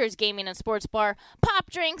 Kickers Gaming and Sports Bar,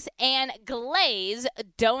 Pop Drinks, and Glaze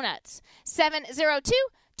Donuts.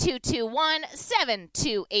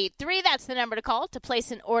 702-221-7283. That's the number to call to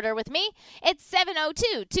place an order with me. It's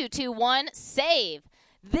 702-221-SAVE.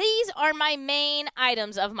 These are my main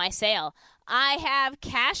items of my sale. I have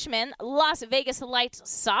Cashman Las Vegas Lights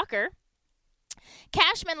Soccer.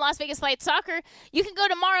 Cashman Las Vegas Lights Soccer. You can go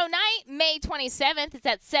tomorrow night, May 27th. It's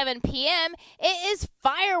at 7 p.m. It is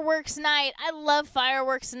fireworks night. I love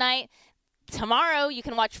fireworks night. Tomorrow, you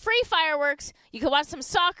can watch free fireworks. You can watch some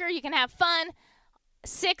soccer. You can have fun.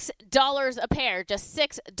 $6 a pair, just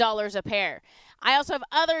 $6 a pair. I also have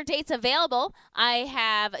other dates available. I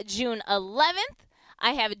have June 11th.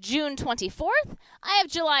 I have June 24th. I have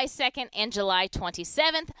July 2nd and July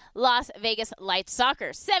 27th. Las Vegas Lights Soccer.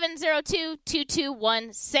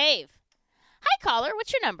 702-221-SAVE. Hi, caller.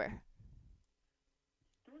 What's your number?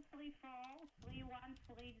 234-3130.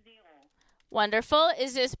 Wonderful.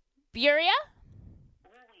 Is this Buria?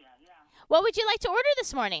 Yeah. What would you like to order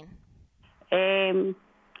this morning?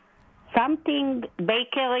 Something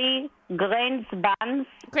bakery, Grains Buns.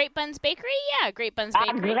 Great Buns Bakery? Yeah, Great Buns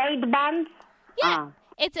Bakery. Great Buns? Yeah,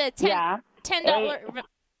 it's a $10.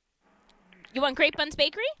 You want Great Buns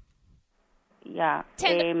Bakery? Yeah.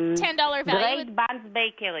 $10 value. Great Buns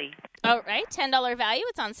Bakery. All right, $10 value.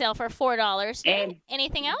 It's on sale for $4.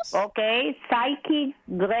 Anything else? Okay, Psychic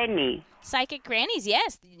Granny. Psychic Grannies,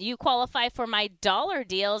 yes. You qualify for my dollar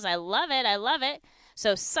deals. I love it.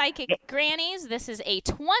 So Psychic Grannies, this is a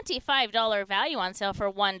 $25 value on sale for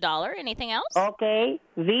 $1. Anything else? Okay.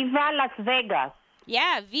 Viva Las Vegas.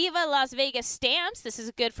 Yeah, Viva Las Vegas stamps. This is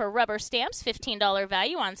good for rubber stamps. $15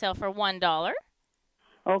 value on sale for $1.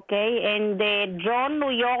 Okay, and the Joe's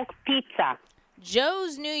New York Pizza.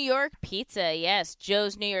 Joe's New York Pizza, yes,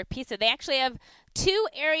 Joe's New York Pizza. They actually have 2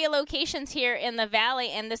 area locations here in the Valley,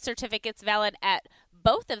 and this certificate's valid at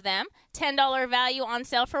both of them. $10 value on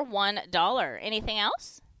sale for $1. Anything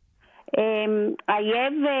else? I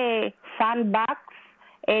have fun box,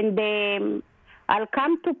 and I'll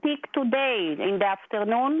come to pick today in the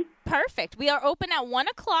afternoon. Perfect. We are open at 1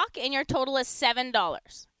 o'clock, and your total is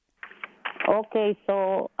 $7. Okay,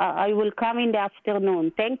 so I will come in the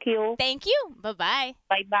afternoon. Thank you. Thank you. Bye-bye.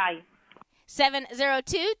 Bye-bye.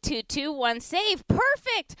 702-221-SAVE.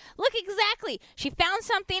 Perfect. Look, exactly. She found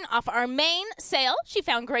something off our main sale. She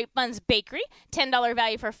found Great Buns Bakery, $10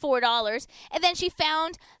 value for $4. And then she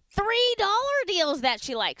found $3 deals that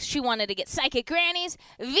she likes. She wanted to get Psychic Grannies,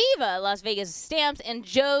 Viva Las Vegas stamps, and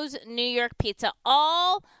Joe's New York Pizza,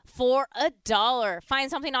 all for $1.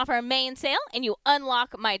 Find something off our main sale, and you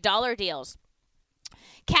unlock my dollar deals.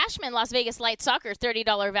 Cashman Las Vegas Lights Soccer,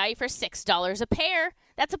 $30 value for $6 a pair.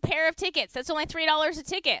 That's a pair of tickets. That's only $3 a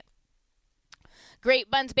ticket.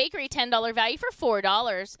 Great Buns Bakery, $10 value for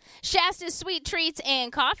 $4. Shasta's Sweet Treats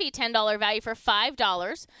and Coffee, $10 value for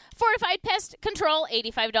 $5. Fortified Pest Control,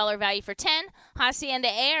 $85 value for $10.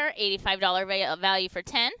 Hacienda Air, $85 value for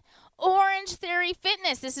 $10. Orange Theory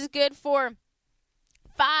Fitness, this is good for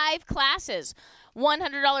 5 classes.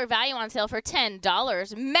 $100 value on sale for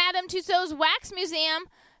 $10. Madame Tussauds Wax Museum,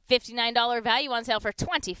 $59 value on sale for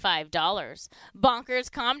 $25.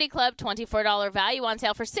 Bonkers Comedy Club, $24 value on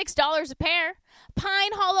sale for $6 a pair.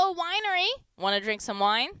 Pine Hollow Winery, want to drink some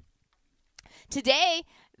wine? Today,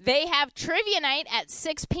 they have trivia night at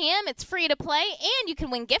 6 p.m. It's free to play, and you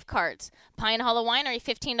can win gift cards. Pine Hollow Winery,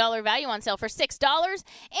 $15 value on sale for $6.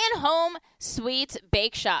 And Home Sweets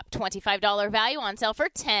Bake Shop, $25 value on sale for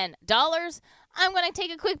 $10. I'm going to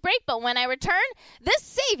take a quick break, but when I return, the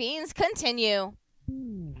savings continue.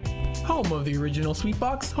 Home of the original Sweet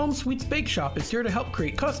Box, Home Sweets Bake Shop is here to help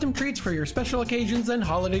create custom treats for your special occasions and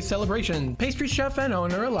holiday celebration. Pastry chef and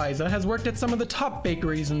owner Eliza has worked at some of the top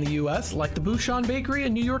bakeries in the U.S., like the Bouchon Bakery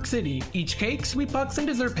in New York City. Each cake, sweet box, and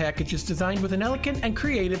dessert package is designed with an elegant and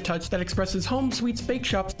creative touch that expresses Home Sweets Bake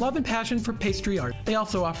Shop's love and passion for pastry art. They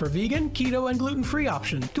also offer vegan, keto, and gluten-free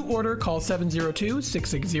options. To order, call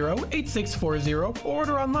 702-660-8640 or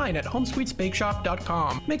order online at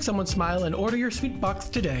homesweetsbakeshop.com. Make someone smile and order your sweet box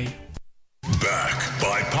today. Back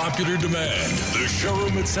by popular demand, the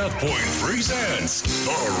showroom at South Point presents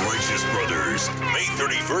The Righteous Brothers, May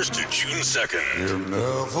 31st to June 2nd. You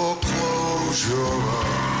never close your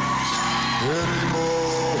eyes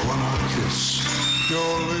anymore when I kiss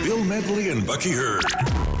your lips. Bill Medley and Bucky Hurd.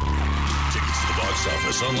 Tickets to the box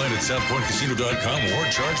office online at SouthPointCasino.com or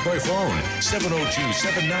charged by phone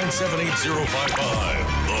 702-797-8055.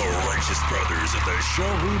 The Righteous Brothers at the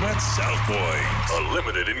showroom at South Point. A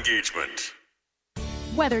limited engagement.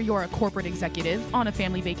 Whether you're a corporate executive, on a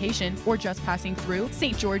family vacation, or just passing through,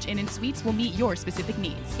 St. George Inn & Suites will meet your specific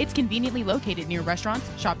needs. It's conveniently located near restaurants,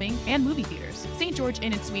 shopping, and movie theaters. St. George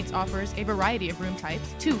Inn & Suites offers a variety of room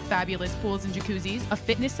types, 2 fabulous pools and jacuzzis, a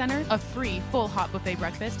fitness center, a free full hot buffet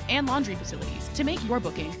breakfast, and laundry facilities. To make your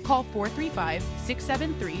booking, call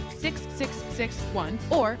 435-673-6661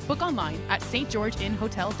 or book online at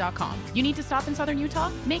stgeorgeinnhotel.com. You need to stop in Southern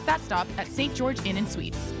Utah? Make that stop at St. George Inn &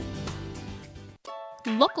 Suites.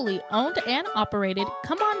 Locally owned and operated,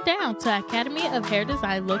 come on down to Academy of Hair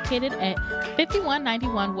Design located at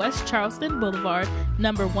 5191 West Charleston Boulevard,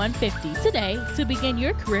 number 150, today to begin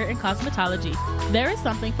your career in cosmetology. There is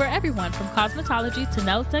something for everyone from cosmetology to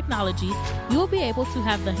nail technology. You will be able to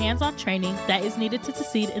have the hands-on training that is needed to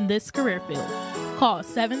succeed in this career field. Call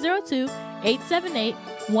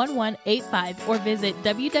 702-878-1185 or visit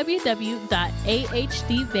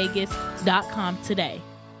www.ahdvegas.com today.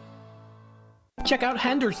 Check out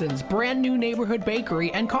Henderson's brand new neighborhood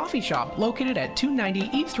bakery and coffee shop located at 290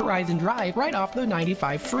 East Horizon Drive right off the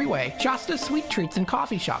 95 freeway. Shasta's Sweet Treats and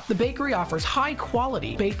Coffee Shop. The bakery offers high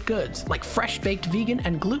quality baked goods like fresh baked vegan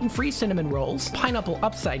and gluten-free cinnamon rolls, pineapple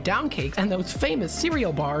upside down cakes, and those famous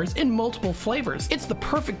cereal bars in multiple flavors. It's the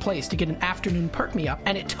perfect place to get an afternoon perk-me-up,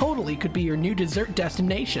 and it totally could be your new dessert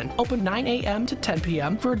destination. Open 9 a.m. to 10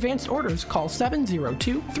 p.m. For advanced orders, call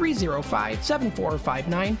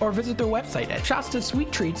 702-305-7459 or visit their website at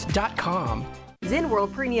ShastaSweetTreats.com. Zen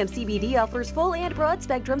World Premium CBD offers full and broad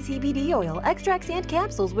spectrum CBD oil, extracts, and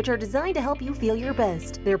capsules which are designed to help you feel your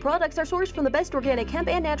best. Their products are sourced from the best organic hemp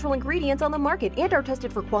and natural ingredients on the market and are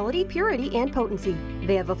tested for quality, purity, and potency.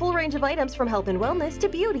 They have a full range of items from health and wellness to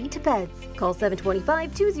beauty to pets. Call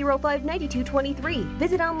 725-205-9223.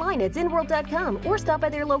 Visit online at zenworld.com or stop by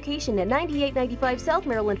their location at 9895 South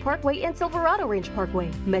Maryland Parkway and Silverado Range Parkway.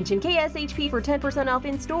 Mention KSHP for 10% off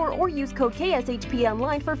in store or use code KSHP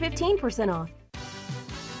online for 15% off.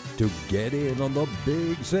 To get in on the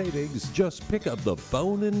big savings, just pick up the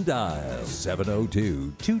phone and dial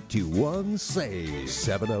 702-221-SAVE,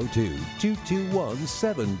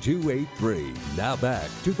 702-221-7283. Now back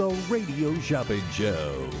to the Radio Shopping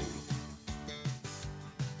Show.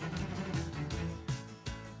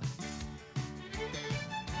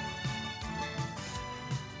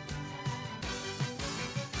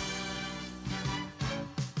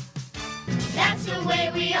 That's the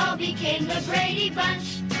way we all became the Brady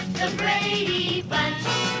Bunch. The Brady Bunch,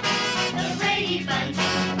 the Brady Bunch.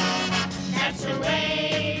 That's the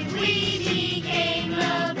way we became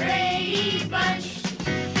the Brady Bunch.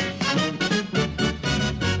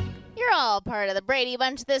 You're all part of the Brady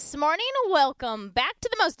Bunch this morning. Welcome back to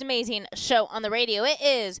the most amazing show on the radio. It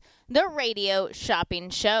is the Radio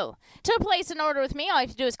Shopping Show. To place an order with me, all you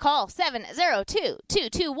have to do is call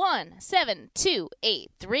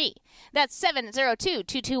 702-221-7283. That's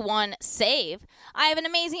 702-221-SAVE. I have an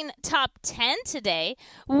amazing top 10 today.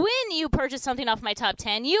 When you purchase something off my top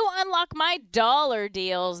 10, you unlock my dollar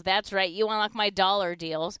deals. That's right, you unlock my dollar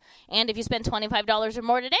deals. And if you spend $25 or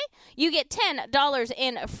more today, you get $10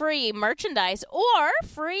 in free merchandise or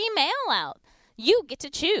free mail out. You get to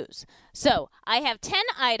choose. So I have 10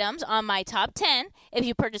 items on my top 10. If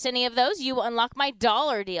you purchase any of those, you unlock my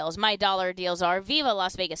dollar deals. My dollar deals are Viva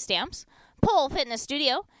Las Vegas Stamps, Pole Fitness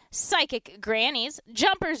Studio, Psychic Grannies,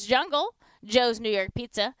 Jumpers Jungle, Joe's New York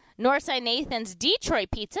Pizza, Northside Nathan's Detroit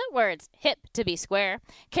Pizza, where it's hip to be square,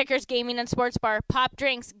 Kickers Gaming and Sports Bar, Pop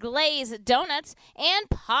Drinks, Glaze Donuts, and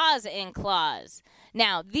Paws and Claws.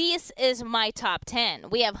 Now, this is my top 10.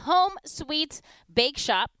 We have Home Sweets Bake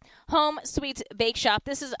Shop. Home Sweets Bake Shop.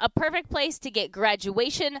 This is a perfect place to get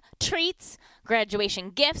graduation treats,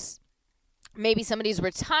 graduation gifts. Maybe somebody's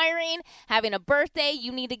retiring, having a birthday,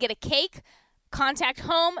 you need to get a cake. Contact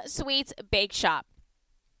Home Sweets Bake Shop.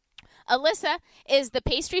 Alyssa is the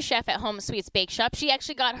pastry chef at Home Sweets Bake Shop. She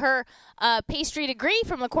actually got her pastry degree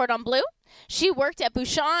from Le Cordon Bleu. She worked at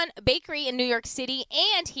Bouchon Bakery in New York City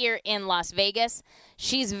and here in Las Vegas.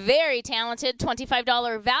 She's very talented.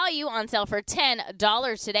 $25 value on sale for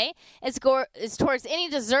 $10 today. It's towards any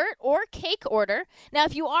dessert or cake order. Now,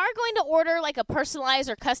 if you are going to order like a personalized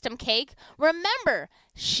or custom cake, remember,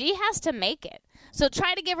 she has to make it. So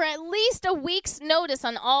try to give her at least a week's notice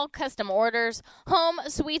on all custom orders. Home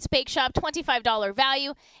Sweets Bake Shop, $25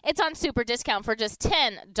 value. It's on super discount for just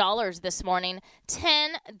 $10 this morning.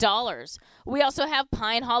 $10. We also have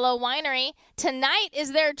Pine Hollow Winery. Tonight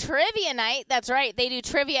is their trivia night. That's right. They do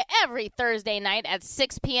trivia every Thursday night at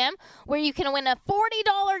 6 p.m. where you can win a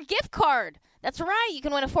 $40 gift card. That's right. You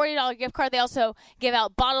can win a $40 gift card. They also give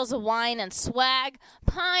out bottles of wine and swag.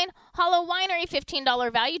 Pine Hollow Winery,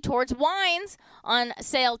 $15 value towards wines on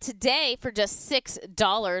sale today for just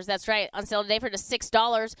 $6. That's right. On sale today for just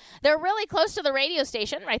 $6. They're really close to the radio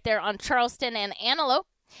station right there on Charleston and Antelope.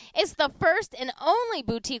 It's the first and only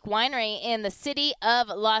boutique winery in the city of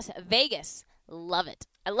Las Vegas. Love it.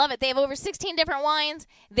 I love it. They have over 16 different wines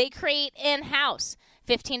they create in-house.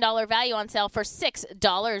 $15 value on sale for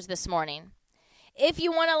 $6 this morning. If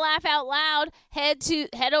you want to laugh out loud, head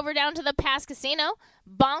over down to the Pass Casino.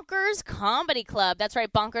 Bonkers Comedy Club. That's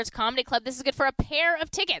right, Bonkers Comedy Club. This is good for a pair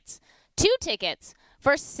of tickets. 2 tickets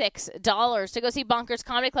for $6 to go see Bonkers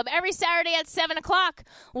Comedy Club every Saturday at 7 o'clock.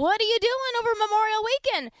 What are you doing over Memorial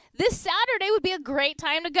Weekend? This Saturday would be a great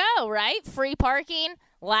time to go, right? Free parking,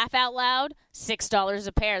 laugh out loud, $6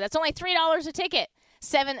 a pair. That's only $3 a ticket.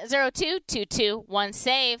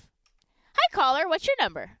 702-221-SAVE. Hi, caller. What's your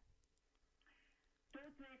number?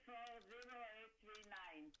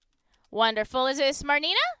 Wonderful. Is this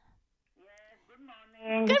Marnina? Yes, good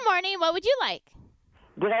morning. Good morning. What would you like?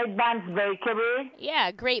 Great Buns Bakery.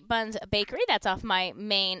 Yeah, Great Buns Bakery. That's off my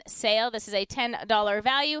main sale. This is a $10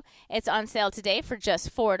 value. It's on sale today for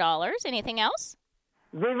just $4. Anything else?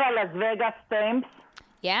 Viva Las Vegas Stamps.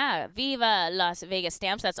 Yeah, Viva Las Vegas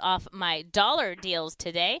Stamps. That's off my dollar deals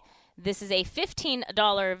today. This is a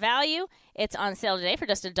 $15 value. It's on sale today for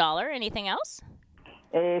just $1. Anything else?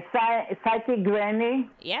 Psychic Granny.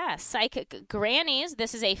 Yeah, Psychic Grannies.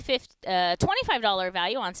 This is a $25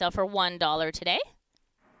 value on sale for $1 today.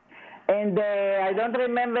 And I don't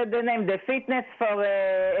remember the name. The Fitness for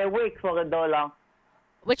a week for $1.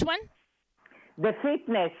 Which one? The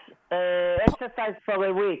Fitness exercise for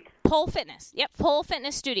a week. Pole Fitness. Yep, Pole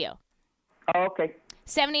Fitness Studio. Okay.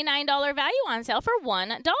 $79 value on sale for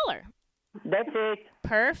 $1. That's it.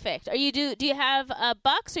 Perfect. Do you have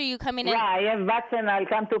bucks, or are you coming in? Yeah, I have bucks, and I'll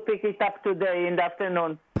come to pick it up today in the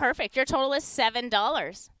afternoon. Perfect. Your total is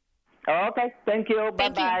 $7. Okay. Thank you.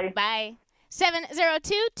 Thank Bye-bye. you. Bye.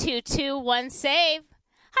 702-221-SAVE.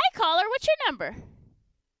 Hi, caller. What's your number?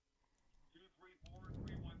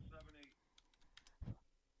 234-3178.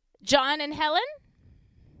 John and Helen?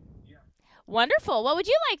 Yeah. Wonderful. What would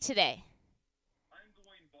you like today?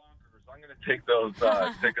 I'm going to take those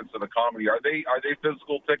tickets to the comedy. Are they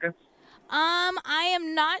physical tickets? I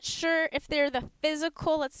am not sure if they're the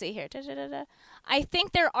physical. Let's see here. I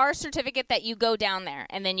think there are certificate that you go down there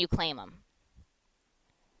and then you claim them.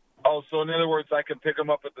 Oh, so in other words, I can pick them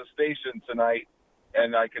up at the station tonight,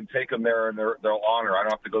 and I can take them there, and they'll honor. I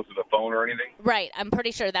don't have to go through the phone or anything? Right. I'm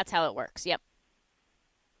pretty sure that's how it works. Yep.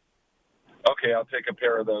 Okay, I'll take a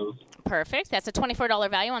pair of those. Perfect. That's a $24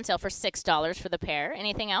 value on sale for $6 for the pair.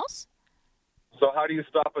 Anything else? So how do you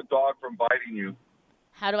stop a dog from biting you?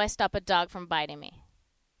 How do I stop a dog from biting me?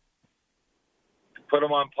 put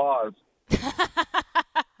them on pause.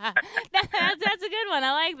 That's a good one.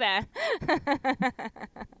 I like that.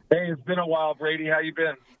 Hey, it's been a while, Brady. How you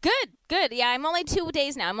been? Good. Yeah, I'm only 2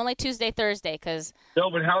 days now. I'm only Tuesday, Thursday, because No,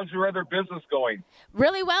 but how's your other business going?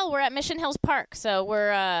 really well. We're at Mission Hills Park, so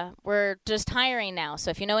we're just hiring now. So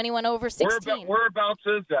if you know anyone over 16, Whereabouts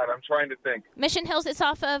is that? I'm trying to think. Mission Hills, it's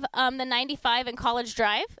off of the 95 and College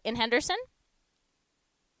Drive in Henderson.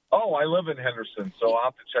 Oh, I live in Henderson, so I'll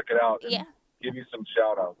have to check it out. And Yeah. give you some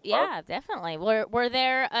shout-outs. Yeah, definitely. We're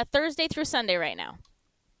there Thursday through Sunday right now.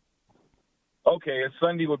 Okay, a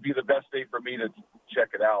Sunday would be the best day for me to check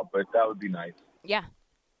it out, but that would be nice. Yeah.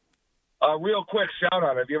 Real quick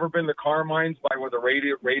shout-out. Have you ever been to Carmine's by where the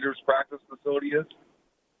Raiders practice facility is?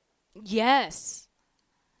 Yes.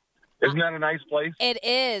 Isn't that a nice place? It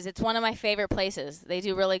is. It's one of my favorite places. They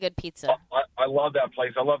do really good pizza. I love that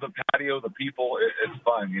place. I love the patio, the people. It's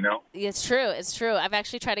fun, you know? It's true. It's true. I've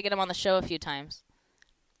actually tried to get him on the show a few times.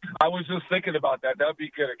 I was just thinking about that. That would be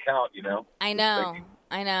a good account, you know? I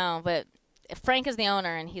know. But Frank is the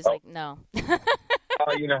owner, and he's like, no. You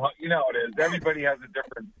know how it is. Everybody has a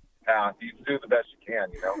different path. You do the best you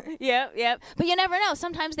can, you know? Yep. But you never know.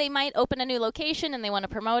 Sometimes they might open a new location, and they want to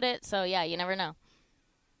promote it. So, yeah, you never know.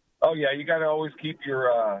 Oh, yeah, you got to always keep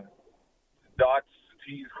your dots,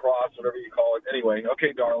 T's crossed, whatever you call it. Anyway,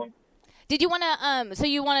 okay, darling. Did you want to, so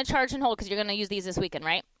you want to charge and hold because you're going to use these this weekend,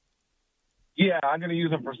 right? Yeah, I'm going to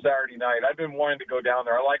use them for Saturday night. I've been wanting to go down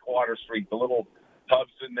there. I like Water Street, the little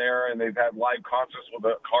pubs in there, and they've had live concerts with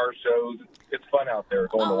the car shows. It's fun out there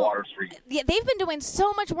going to Water Street. Yeah, they've been doing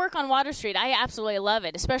so much work on Water Street. I absolutely love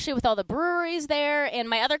it, especially with all the breweries there. And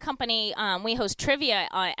my other company, we host trivia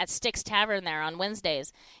at Styx Tavern there on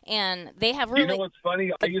Wednesdays, and they have really. You know what's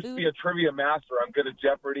funny? I used to be a trivia master. I'm good at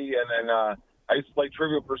Jeopardy, and then I used to play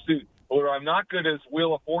Trivial Pursuit. But what I'm not good at is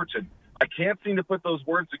Wheel of Fortune. I can't seem to put those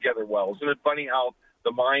words together well. Isn't it funny how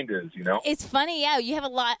the mind is, you know? It's funny, yeah. You have a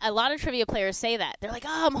lot of trivia players say that. They're like,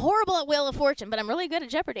 "Oh, I'm horrible at Wheel of Fortune, but I'm really good at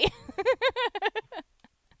Jeopardy."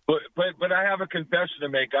 But I have a confession to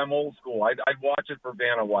make. I'm old school. I'd watch it for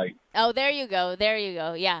Vanna White. Oh, there you go.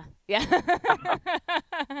 Yeah. That's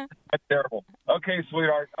terrible. Okay,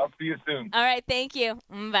 sweetheart. I'll see you soon. All right, thank you.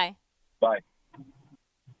 Bye. Bye.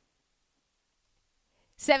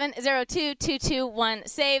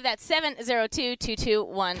 702-221-SAVE. That's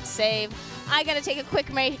 702-221-SAVE. I got to take a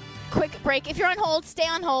quick break. If you're on hold, stay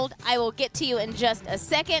on hold. I will get to you in just a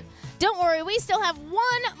second. Don't worry, we still have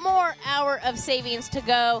one more hour of savings to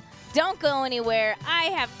go. Don't go anywhere.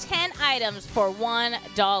 I have 10 items for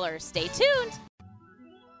 $1. Stay tuned.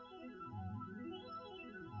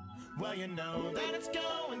 Well, you know that it's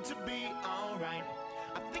going to be all right.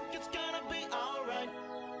 I think it's going to be all right.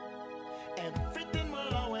 Everything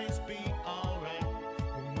will always be all right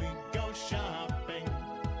when we go shopping.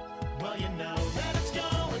 Well, you know that it's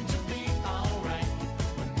going to be all right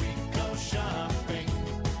when we go shopping.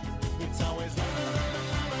 It's always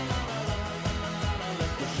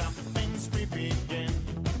let the shopping spree begin.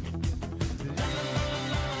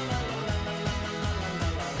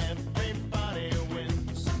 Everybody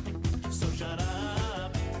wins, so shut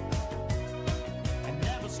up and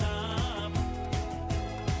never stop.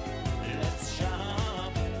 Let's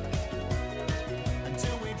shop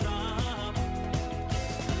until we drop.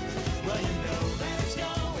 Well, you know that it's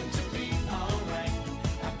going to be alright.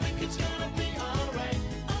 I think it's gonna be alright.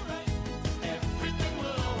 Everything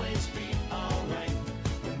will always be alright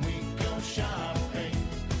when we go shopping.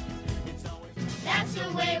 It's always. That's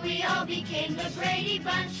the way we all became the Brady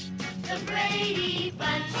Bunch. The Brady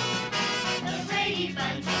Bunch. The Brady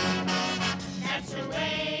Bunch. That's the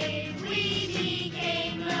way we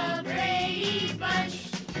became the Brady Bunch.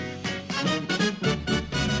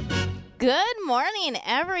 Good morning,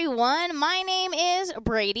 everyone. My name is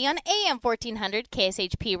Brady on AM 1400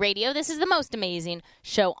 KSHP Radio. This is the most amazing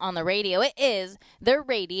show on the radio. It is the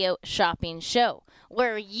Radio Shopping Show,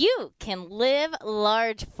 where you can live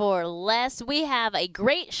large for less. We have a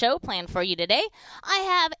great show planned for you today. I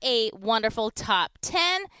have a wonderful top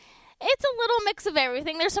 10. It's a little mix of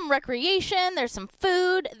everything. There's some recreation, there's some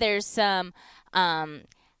food, there's some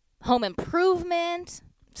home improvement.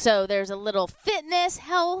 So there's a little fitness,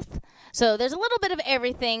 health. So there's a little bit of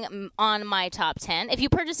everything on my top 10. If you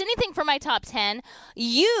purchase anything for my top 10,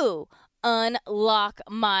 you unlock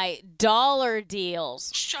my dollar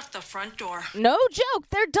deals. Shut the front door. No joke.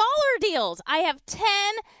 They're dollar deals. I have 10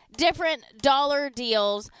 different dollar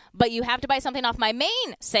deals, but you have to buy something off my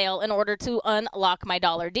main sale in order to unlock my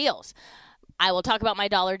dollar deals. I will talk about my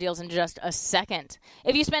dollar deals in just a second.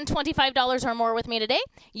 If you spend $25 or more with me today,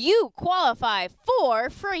 you qualify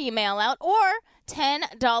for free mail out or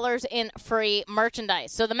 $10 in free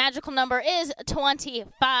merchandise. So the magical number is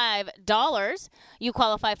 $25. You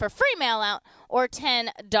qualify for free mail out or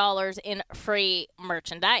 $10 in free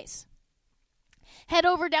merchandise. Head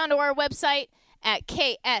over down to our website at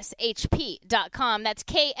kshp.com. That's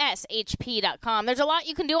kshp.com. There's a lot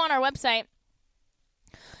you can do on our website.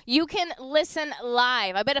 You can listen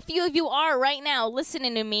live. I bet a few of you are right now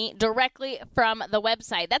listening to me directly from the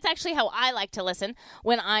website. That's actually how I like to listen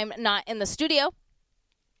when I'm not in the studio.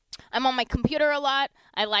 I'm on my computer a lot.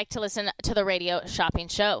 I like to listen to the Radio Shopping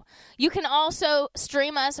Show. You can also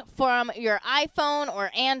stream us from your iPhone or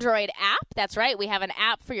Android app. That's right. We have an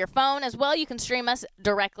app for your phone as well. You can stream us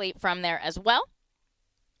directly from there as well.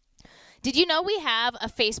 Did you know we have a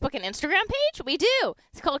Facebook and Instagram page? We do.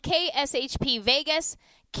 It's called KSHP Vegas.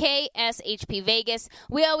 KSHP Vegas.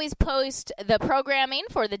 We always post the programming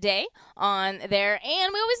for the day on there,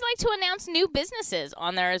 and we always like to announce new businesses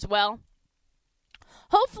on there as well.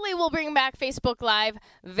 Hopefully, we'll bring back Facebook Live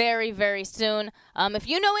very, very soon. If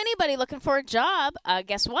you know anybody looking for a job,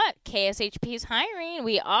 guess what? KSHP is hiring.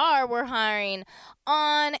 We're hiring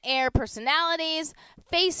on-air personalities,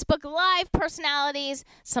 Facebook Live personalities,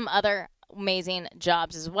 some other amazing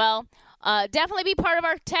jobs as well. Definitely be part of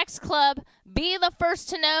our text club. Be the first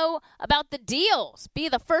to know about the deals. Be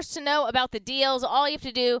the first to know about the deals. All you have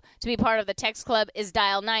to do to be part of the text club is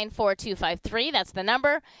dial 94253. That's the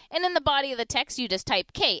number. And in the body of the text, you just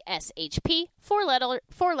type KSHP, four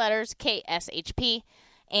letters, KSHP,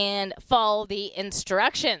 and follow the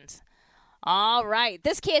instructions. All right.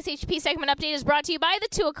 This KSHP segment update is brought to you by the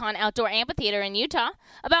Tuacahn Outdoor Amphitheater in Utah,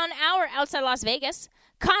 about an hour outside Las Vegas.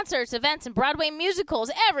 Concerts, events, and Broadway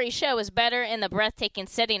musicals. Every show is better in the breathtaking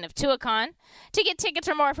setting of Tuacahn. To get tickets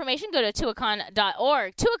or more information, go to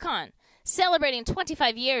tuacahn.org. Tuacahn, celebrating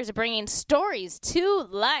 25 years of bringing stories to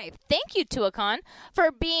life. Thank you, Tuacahn,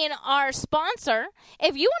 for being our sponsor.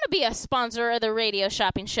 If you want to be a sponsor of the Radio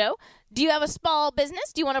Shopping Show, do you have a small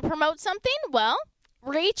business? Do you want to promote something? Well,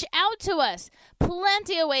 reach out to us.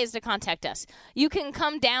 Plenty of ways to contact us. You can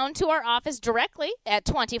come down to our office directly at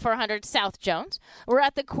 2400 South Jones. We're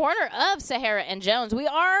at the corner of Sahara and Jones. We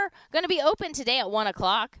are going to be open today at 1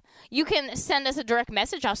 o'clock. You can send us a direct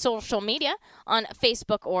message on social media on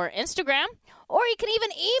Facebook or Instagram, or you can even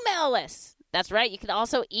email us. That's right. You can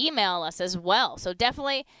also email us as well. So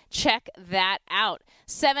definitely check that out.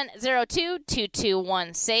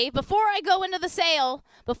 702-221-SAVE. Before I go into the sale,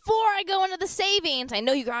 before I go into the savings, I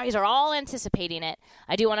know you guys are all anticipating it.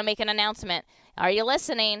 I do want to make an announcement. Are you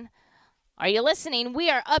listening? Are you listening? We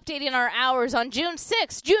are updating our hours on June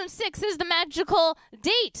 6th. June 6th is the magical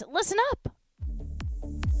date. Listen up.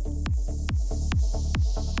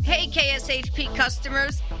 Hey, KSHP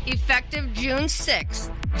customers, effective June 6th,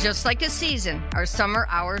 just like a season, our summer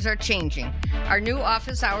hours are changing. Our new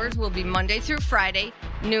office hours will be Monday through Friday,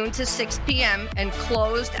 noon to 6 p.m., and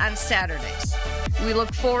closed on Saturdays. We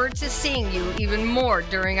look forward to seeing you even more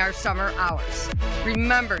during our summer hours.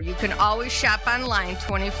 Remember, you can always shop online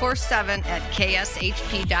 24/7 at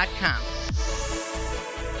kshp.com.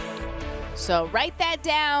 So write that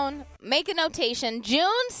down. Make a notation. June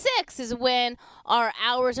 6th is when our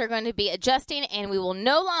hours are going to be adjusting, and we will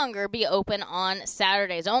no longer be open on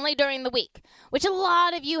Saturdays, only during the week, which a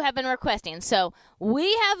lot of you have been requesting. So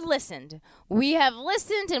we have listened. We have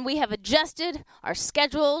listened, and we have adjusted our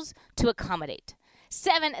schedules to accommodate.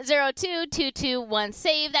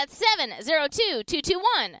 702-221-SAVE. That's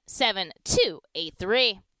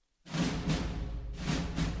 702-221-7283.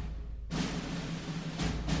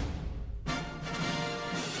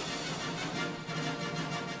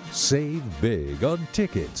 Save big on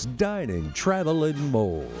tickets, dining, travel, and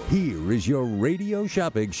more. Here is your Radio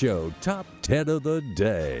Shopping Show Top 10 of the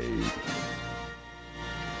Day.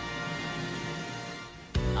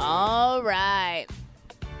 All right.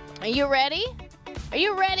 Are you ready? Are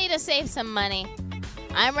you ready to save some money?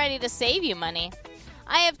 I'm ready to save you money.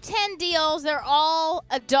 I have 10 deals. They're all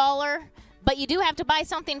 $1, but you do have to buy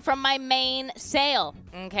something from my main sale,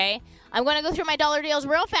 okay? I'm going to go through my dollar deals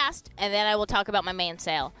real fast, and then I will talk about my main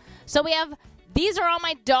sale. So these are all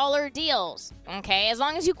my dollar deals, okay? As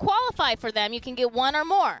long as you qualify for them, you can get one or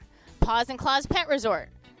more. Paws and Claws Pet Resort,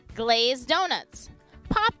 Glazed Donuts,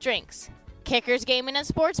 Pop Drinks, Kickers Gaming and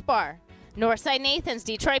Sports Bar, Northside Nathan's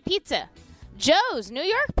Detroit Pizza, Joe's New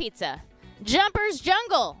York Pizza, Jumpers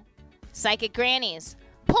Jungle, Psychic Grannies,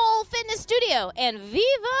 Pole Fitness Studio, and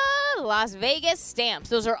Viva Las Vegas Stamps.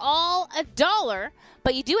 Those are all $1,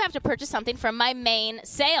 but you do have to purchase something from my main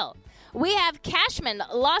sale. We have Cashman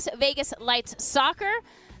Las Vegas Lights Soccer.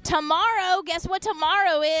 Tomorrow, guess what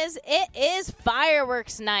tomorrow is? It is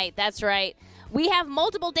fireworks night. That's right. We have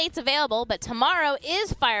multiple dates available, but tomorrow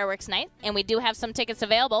is fireworks night, and we do have some tickets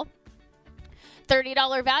available.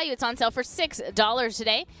 $30 value. It's on sale for $6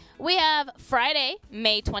 today. We have Friday,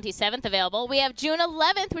 May 27th available. We have June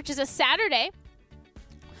 11th, which is a Saturday.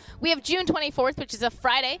 We have June 24th, which is a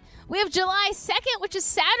Friday. We have July 2nd, which is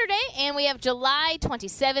Saturday. And we have July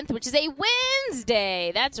 27th, which is a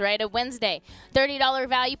Wednesday. That's right, a Wednesday. $30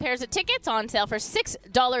 value pairs of tickets on sale for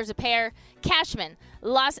 $6 a pair. Cashman,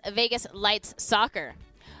 Las Vegas Lights Soccer.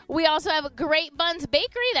 We also have Great Buns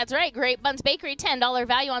Bakery. That's right, Great Buns Bakery, $10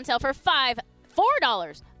 value on sale for $4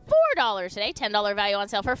 today. $10 value on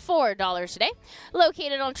sale for $4 today.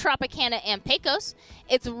 Located on Tropicana and Pecos.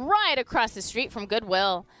 It's right across the street from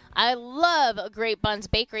Goodwill. I love Great Buns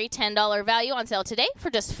Bakery. $10 value on sale today for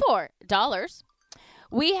just $4.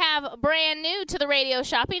 We have brand new to the radio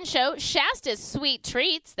shopping show, Shasta's Sweet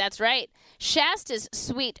Treats. That's right, Shasta's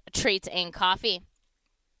Sweet Treats and Coffee.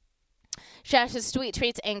 Shasta's Sweet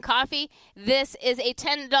Treats and Coffee. This is a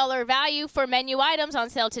 $10 value for menu items on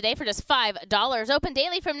sale today for just $5. Open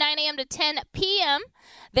daily from 9 a.m. to 10 p.m.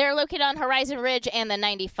 They're located on Horizon Ridge and the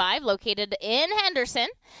 95, located in Henderson.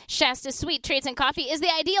 Shasta's Sweet Treats and Coffee is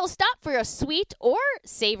the ideal stop for a sweet or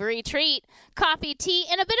savory treat. Coffee, tea,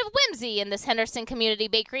 and a bit of whimsy in this Henderson Community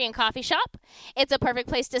Bakery and Coffee Shop. It's a perfect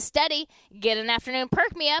place to study, get an afternoon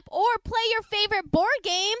perk-me-up, or play your favorite board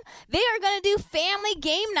game. They are going to do family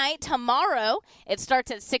game night tomorrow. It starts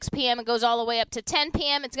at 6 p.m. and goes all the way up to 10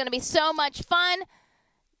 p.m. It's going to be so much fun.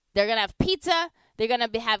 They're going to have pizza. They're going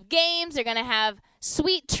to have games. They're going to have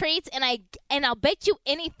sweet treats. And I'll bet you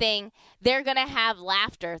anything, they're going to have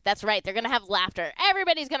laughter. That's right. They're going to have laughter.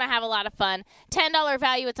 Everybody's going to have a lot of fun. $10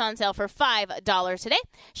 value. It's on sale for $5 today.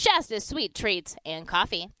 Shasta's Sweet Treats and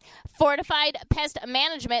Coffee. Fortified Pest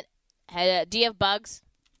Management. Do you have bugs?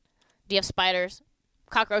 Do you have spiders?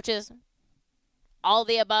 Cockroaches? All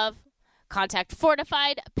the above? Contact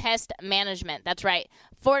Fortified Pest Management. That's right.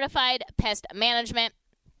 Fortified Pest Management.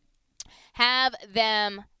 Have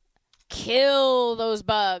them kill those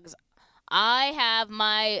bugs. I have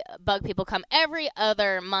my bug people come every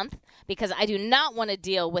other month because I do not want to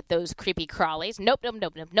deal with those creepy crawlies. Nope.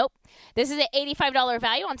 This is an $85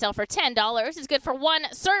 value on sale for $10. It's good for one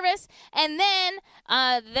service, and then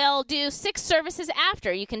they'll do 6 services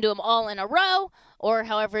after. You can do them all in a row or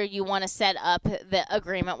however you want to set up the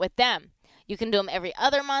agreement with them. You can do them every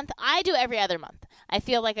other month. I do every other month. I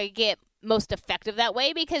feel like I get most effective that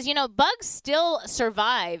way because, bugs still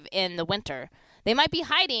survive in the winter. They might be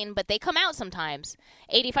hiding, but they come out sometimes.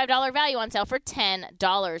 $85 value on sale for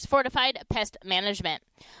 $10. Fortified Pest Management.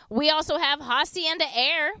 We also have Hacienda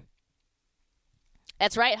Air.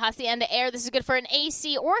 That's right, Hacienda Air. This is good for an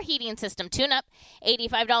AC or heating system tune-up.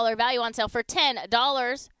 $85 value on sale for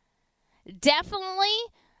 $10. Definitely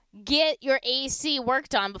get your AC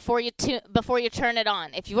worked on before you turn it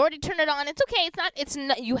on. If you've already turned it on, it's okay.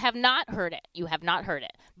 You have not heard it.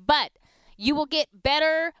 But you will get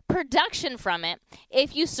better production from it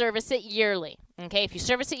if you service it yearly. Okay, if you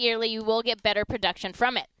service it yearly, you will get better production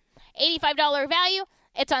from it. $85 value.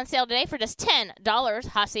 It's on sale today for just $10.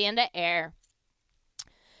 Hacienda Air.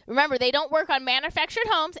 Remember, they don't work on manufactured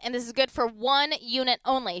homes, and this is good for one unit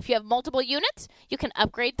only. If you have multiple units, you can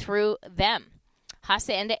upgrade through them.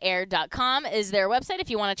 HaciendaAir.com is their website if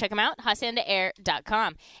you want to check them out.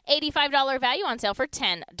 HaciendaAir.com. $85 value on sale for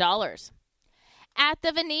 $10. At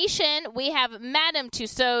the Venetian, we have Madame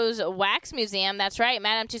Tussauds Wax Museum. That's right,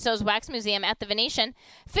 Madame Tussauds Wax Museum at the Venetian.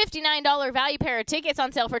 $59 value pair of tickets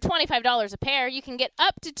on sale for $25 a pair. You can get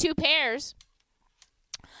up to 2 pairs.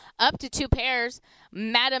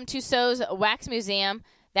 Madame Tussauds Wax Museum.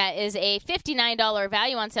 That is a $59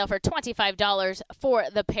 value on sale for $25 for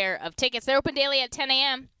the pair of tickets. They're open daily at 10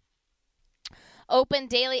 a.m. Open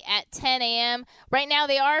daily at 10 a.m. Right now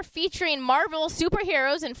they are featuring Marvel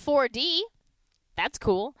superheroes in 4D. That's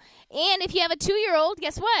cool. And if you have a 2-year-old,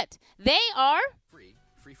 guess what? They are... Free.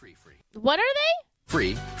 What are they?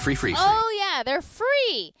 Free. Oh, yeah, they're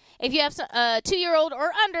free. If you have a 2-year-old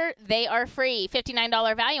or under, they are free.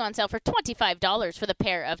 $59 value on sale for $25 for the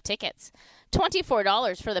pair of tickets.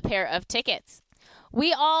 $24 for the pair of tickets.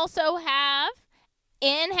 We also have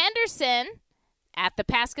in Henderson at the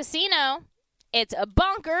Pass Casino, it's a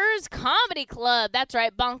Bonkers Comedy Club. That's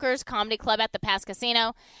right, Bonkers Comedy Club at the Pass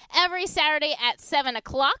Casino. Every Saturday at 7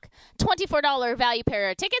 o'clock. $24 value pair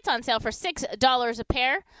of tickets on sale for $6 a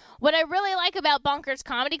pair. What I really like about Bonkers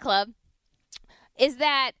Comedy Club is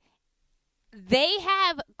that they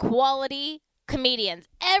have quality comedians.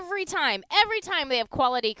 Every time they have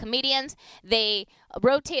quality comedians. They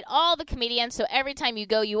rotate all the comedians, so every time you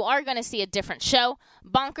go, you are going to see a different show.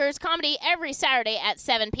 Bonkers Comedy every Saturday at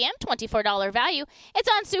 7 p.m., $24 value. It's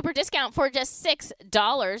on super discount for just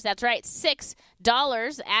 $6. That's right,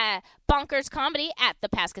 $6 at Bonkers Comedy at the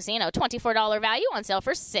Pass Casino. $24 value on sale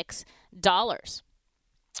for $6.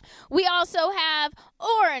 We also have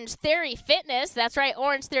Orange Theory Fitness. That's right,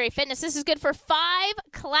 Orange Theory Fitness. This is good for 5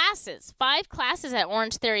 classes. 5 classes at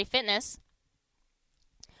Orange Theory Fitness.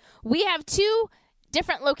 We have 2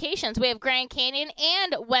 different locations. We have Grand Canyon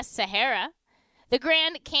and West Sahara. The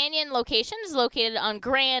Grand Canyon location is located on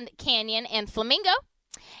Grand Canyon and Flamingo.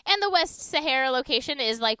 And the West Sahara location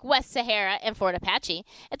is like West Sahara and Fort Apache.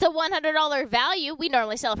 It's a $100 value. We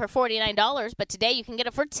normally sell it for $49, but today you can get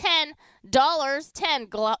it for $10.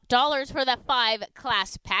 $10 for that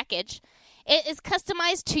 5-class package. It is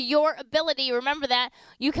customized to your ability. Remember that.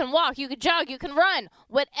 You can walk, you can jog, you can run.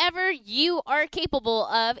 Whatever you are capable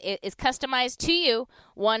of, it is customized to you.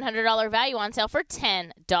 $100 value on sale for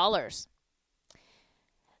 $10.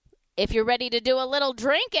 If you're ready to do a little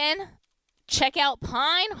drinking, check out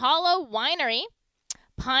Pine Hollow Winery.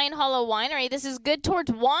 Pine Hollow Winery. This is good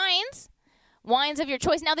towards wines of your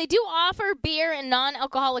choice. Now, they do offer beer and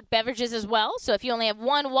non-alcoholic beverages as well. So if you only have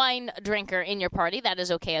one wine drinker in your party, that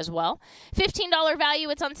is okay as well. $15 value.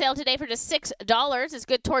 It's on sale today for just $6. It's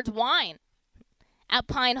good towards wine at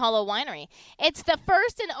Pine Hollow Winery. It's the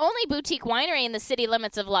first and only boutique winery in the city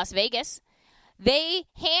limits of Las Vegas. They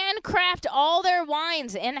handcraft all their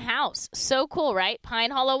wines in-house. So cool, right? Pine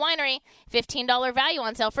Hollow Winery, $15 value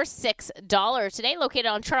on sale for $6 today, located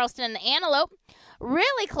on Charleston and Antelope,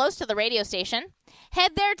 really close to the radio station.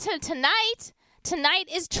 Head there to tonight. Tonight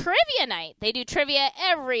is trivia night. They do trivia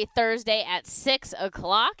every Thursday at 6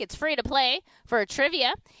 o'clock. It's free to play for a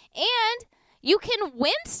trivia, and you can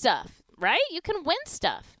win stuff, right? You can win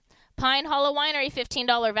stuff. Pine Hollow Winery,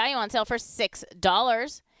 $15 value on sale for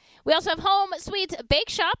 $6. We also have Home Sweets Bake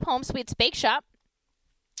Shop. Home Sweets Bake Shop.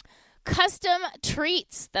 Custom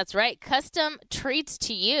treats. That's right. Custom treats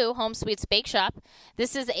to you. Home Sweets Bake Shop.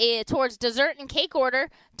 This is towards dessert and cake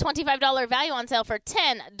order. $25 value on sale for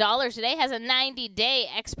 $10 today. Has a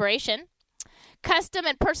 90-day expiration. Custom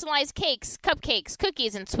and personalized cakes, cupcakes,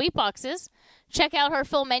 cookies, and sweet boxes. Check out her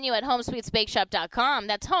full menu at homesweetsbakeshop.com.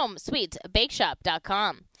 That's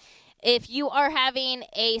homesweetsbakeshop.com. If you are having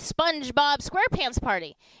a SpongeBob SquarePants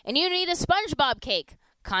party and you need a SpongeBob cake,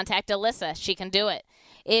 contact Alyssa. She can do it.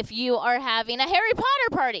 If you are having a Harry Potter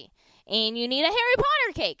party and you need a Harry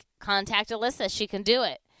Potter cake, contact Alyssa. She can do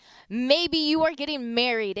it. Maybe you are getting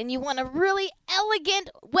married and you want a really elegant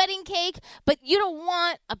wedding cake, but you don't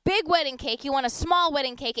want a big wedding cake. You want a small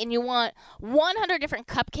wedding cake, and you want 100 different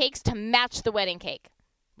cupcakes to match the wedding cake.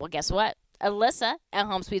 Well, guess what? Alyssa at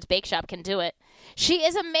Home Sweets Bake Shop can do it. She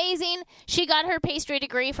is amazing. She got her pastry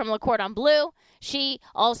degree from Le Cordon Bleu. She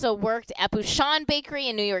also worked at Bouchon Bakery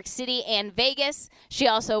in New York City and Vegas. She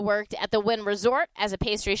also worked at the Wynn Resort as a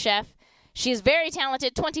pastry chef. She is very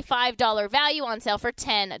talented. $25 value on sale for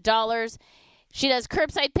 $10. She does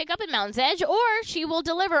curbside pickup in Mountain's Edge, or she will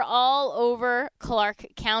deliver all over Clark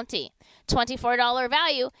County. $24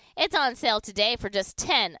 value. It's on sale today for just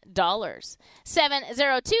 $10.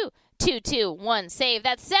 702-221-SAVE.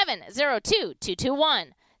 That's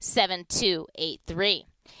 702-221-7283.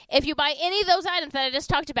 If you buy any of those items that I just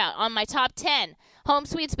talked about on my top 10, Home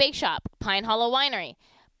Sweets Bake Shop, Pine Hollow Winery,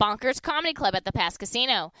 Bonkers Comedy Club at the Pass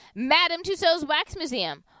Casino, Madame Tussauds Wax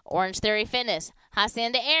Museum, Orange Theory Fitness,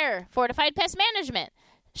 Hacienda Air, Fortified Pest Management,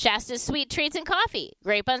 Shasta's Sweet Treats and Coffee,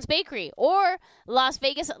 Great Buns Bakery, or Las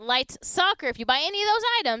Vegas Lights Soccer. If you buy any of those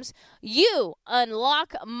items, you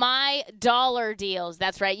unlock my dollar deals.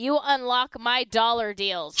 That's right, you unlock my dollar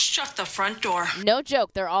deals. Shut the front door. No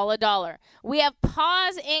joke, they're all $1. We have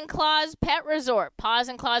Paws and Claws Pet Resort. Paws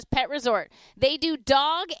and Claws Pet Resort. They do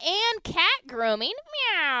dog and cat grooming.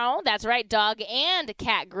 Meow. That's right, dog and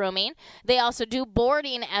cat grooming. They also do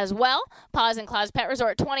boarding as well. Paws and Claws Pet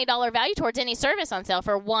Resort, $20 value towards any service on sale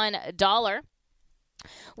for $1.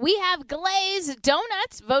 We have Glazed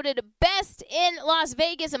Donuts, voted best in Las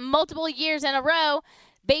Vegas multiple years in a row.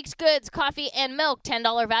 Baked goods, coffee, and milk,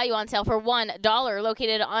 $10 value on sale for $1,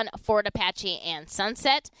 located on Fort Apache and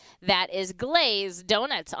Sunset. That is Glazed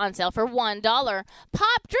Donuts on sale for $1.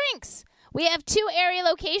 Pop Drinks. We have 2 area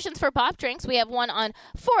locations for Pop Drinks. We have one on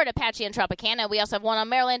Fort Apache and Tropicana. We also have one on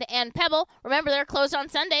Maryland and Pebble. Remember, they're closed on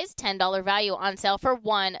Sundays. $10 value on sale for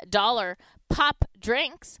 $1. Pop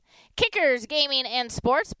Drinks. Kickers Gaming and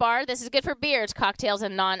Sports Bar. This is good for beers, cocktails,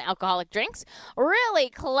 and non-alcoholic drinks. Really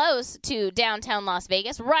close to downtown Las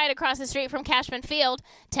Vegas, right across the street from Cashman Field.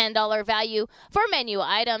 $10 value for menu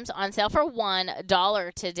items on sale for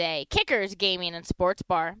 $1 today. Kickers Gaming and Sports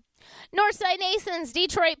Bar. Northside Nathan's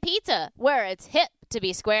Detroit Pizza, where it's hip to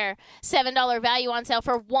be square. $7 value on sale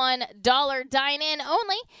for $1. Dine-in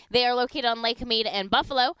only. They are located on Lake Mead and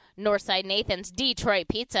Buffalo. Northside Nathan's Detroit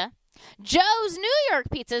Pizza. Joe's New York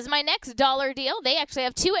Pizza is my next dollar deal. They actually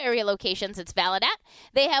have 2 area locations it's valid at.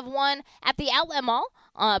 They have one at the Outlet Mall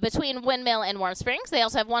between Windmill and Warm Springs. They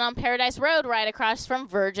also have one on Paradise Road right across from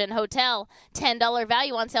Virgin Hotel. $10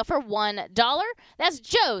 value on sale for $1. That's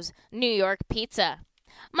Joe's New York Pizza.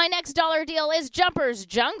 My next dollar deal is Jumpers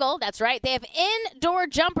Jungle. That's right. They have indoor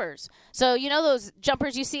jumpers. So you know those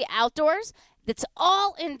jumpers you see outdoors? It's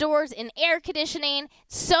all indoors in air conditioning.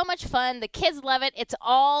 It's so much fun. The kids love it. It's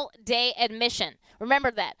all day admission.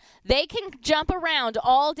 Remember that. They can jump around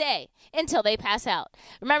all day until they pass out.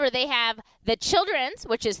 Remember, they have the children's,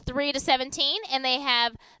 which is 3 to 17, and they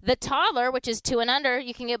have the toddler, which is 2 and under.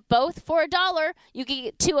 You can get both for $1. You can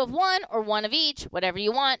get 2 of one or 1 of each, whatever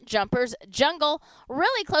you want. Jumpers Jungle,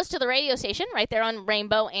 really close to the radio station, right there on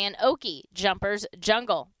Rainbow and Oakey. Jumpers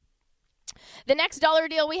Jungle. The next dollar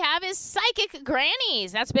deal we have is Psychic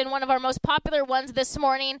Grannies. That's been one of our most popular ones this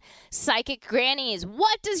morning. Psychic Grannies.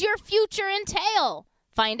 What does your future entail?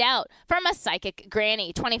 Find out from a Psychic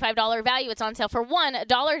Granny. $25 value. It's on sale for $1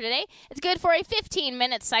 today. It's good for a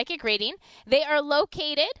 15-minute psychic reading. They are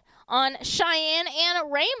located on Cheyenne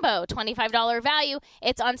and Rainbow. $25 value.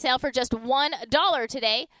 It's on sale for just $1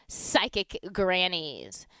 today. Psychic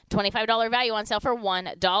Grannies. $25 value on sale for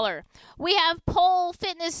 $1. We have Pole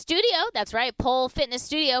Fitness Studio. That's right, Pole Fitness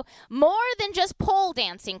Studio. More than just pole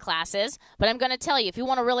dancing classes. But I'm going to tell you, if you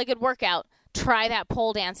want a really good workout, try that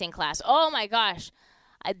pole dancing class. Oh my gosh.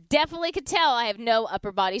 I definitely could tell I have no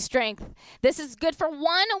upper body strength. This is good for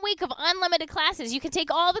 1 week of unlimited classes. You can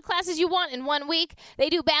take all the classes you want in 1 week. They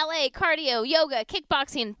do ballet, cardio, yoga,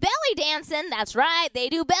 kickboxing, belly dancing. That's right. They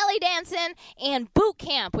do belly dancing and boot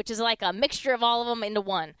camp, which is like a mixture of all of them into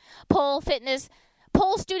one.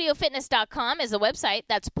 PoleStudioFitness.com is the website.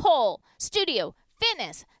 That's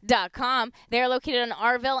PoleStudioFitness.com. They're located in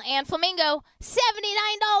Arville and Flamingo. $79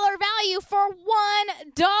 value for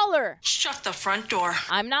 $1. Shut the front door.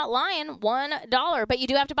 I'm not lying, $1. But you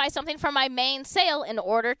do have to buy something from my main sale in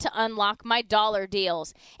order to unlock my dollar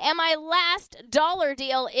deals. And my last dollar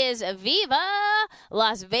deal is Viva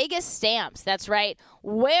Las Vegas Stamps. That's right.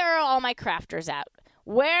 Where are all my crafters at?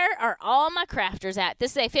 Where are all my crafters at?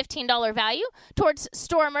 This is a $15 value towards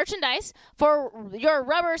store merchandise for your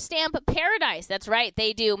rubber stamp paradise. That's right.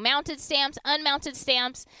 They do mounted stamps, unmounted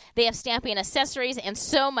stamps. They have stamping accessories and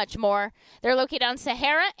so much more. They're located on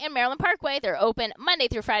Sahara and Maryland Parkway. They're open Monday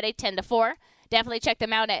through Friday, 10 to 4. Definitely check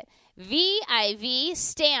them out at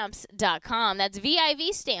VIVstamps.com. That's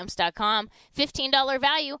VIVstamps.com. $15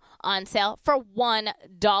 value on sale for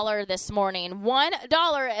 $1 this morning.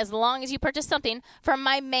 $1 as long as you purchase something from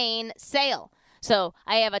my main sale. So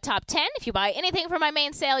I have a top 10. If you buy anything from my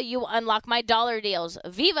main sale, you unlock my dollar deals.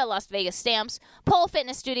 Viva Las Vegas Stamps, Pole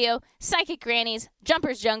Fitness Studio, Psychic Grannies,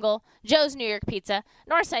 Jumpers Jungle, Joe's New York Pizza,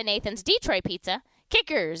 Northside Nathan's Detroit Pizza,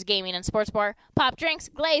 Kickers Gaming and Sports Bar, Pop Drinks,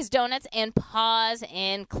 Glazed Donuts, and Paws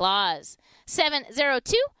and Claws.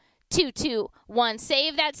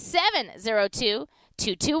 702-221-SAVE. That's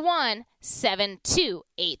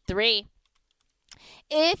 702-221-7283.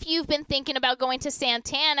 If you've been thinking about going to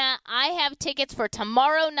Santana, I have tickets for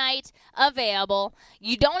tomorrow night available.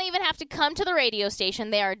 You don't even have to come to the radio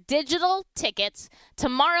station. They are digital tickets.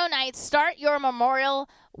 Tomorrow night, start your Memorial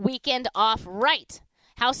weekend off right.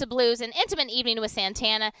 House of Blues, an intimate evening with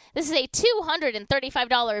Santana. This is a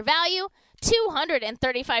 $235 value.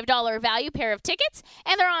 $235 value pair of tickets,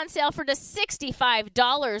 and they're on sale for just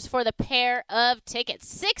 $65 for the pair of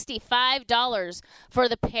tickets. $65 for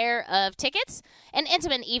the pair of tickets. An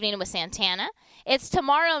intimate evening with Santana. It's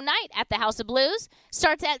tomorrow night at the House of Blues.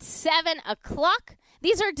 Starts at 7 o'clock.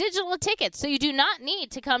 These are digital tickets, so you do not need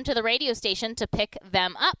to come to the radio station to pick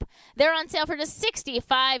them up. They're on sale for just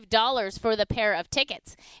 $65 for the pair of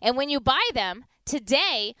tickets. And when you buy them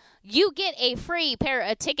today, you get a free pair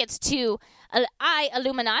of tickets to I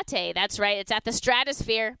Illuminate. That's right. It's at the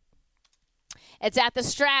Stratosphere. It's at the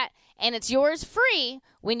Strat, and it's yours free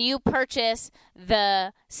when you purchase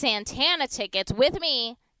the Santana tickets with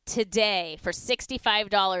me today for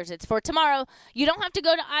 $65. It's for tomorrow. You don't have to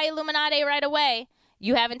go to I Illuminate right away.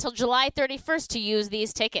 You have until July 31st to use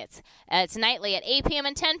these tickets. It's nightly at 8 p.m.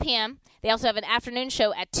 and 10 p.m. They also have an afternoon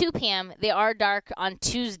show at 2 p.m. They are dark on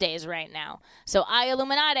Tuesdays right now. So I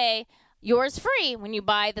Illuminate, yours free when you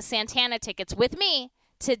buy the Santana tickets with me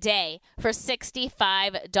today for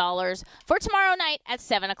 $65 for tomorrow night at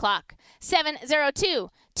 7 o'clock.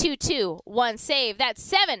 702-221-SAVE.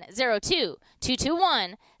 That's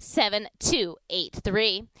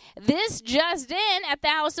 702-221-7283. This just in at the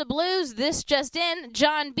House of Blues. This just in,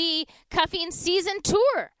 John B. Cuffing Season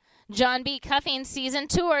Tour. John B. Cuffing Season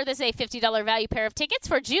Tour. This is a $50 value pair of tickets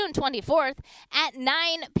for June 24th at 9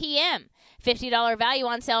 p.m. $50 value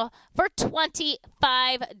on sale for $25.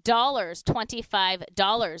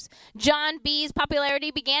 $25. John B.'s popularity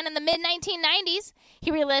began in the mid-1990s. He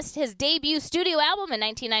released his debut studio album in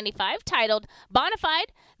 1995 titled Bonafide.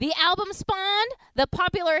 The album spawned the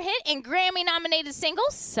popular hit and Grammy-nominated single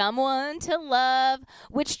Someone to Love,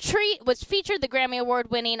 which featured the Grammy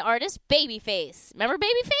Award-winning artist Babyface. Remember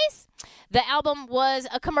Babyface? The album was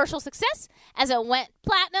a commercial success as it went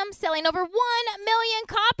platinum, selling over 1 million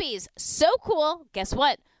copies. So cool. Guess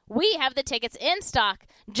what? We have the tickets in stock.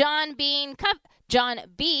 John B.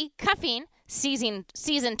 Cuffing Season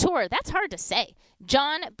Tour. That's hard to say.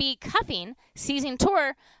 John B. Cuffing Season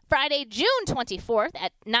Tour, Friday, June 24th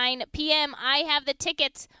at 9 p.m. I have the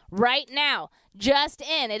tickets right now. Just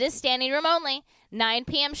in. It is standing room only. 9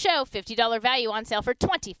 p.m. show, $50 value on sale for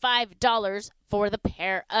 $25 for the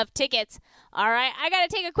pair of tickets. All right, I got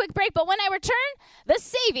to take a quick break, but when I return, the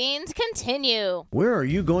savings continue. Where are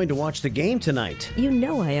you going to watch the game tonight? You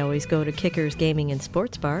know I always go to Kickers Gaming and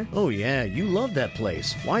Sports Bar. Oh, yeah, you love that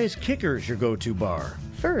place. Why is Kickers your go-to bar?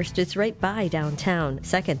 First, it's right by downtown.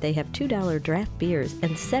 Second, they have $2 draft beers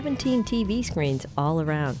and 17 TV screens all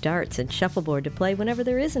around, darts and shuffleboard to play whenever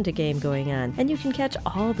there isn't a game going on. And you can catch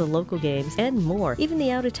all the local games and more, even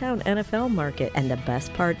the out-of-town NFL market. And the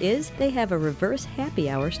best part is, they have a reverse happy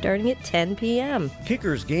hour starting at 10 p.m.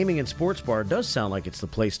 Kickers Gaming and Sports Bar does sound like it's the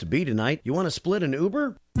place to be tonight. You want to split an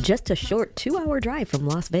Uber? Just a short 2-hour drive from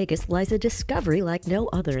Las Vegas lies a discovery like no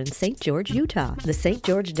other in St. George, Utah. The St.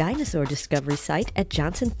 George Dinosaur Discovery Site at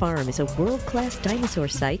Johnson Farm is a world-class dinosaur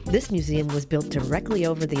site. This museum was built directly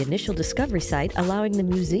over the initial discovery site, allowing the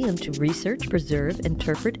museum to research, preserve,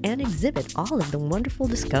 interpret, and exhibit all of the wonderful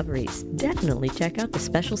discoveries. Definitely check out the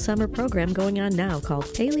special summer program going on now called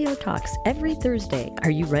Paleo Talks every Thursday.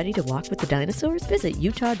 Are you ready to walk with the dinosaurs? Visit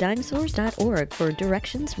utah.dinosaurs.org for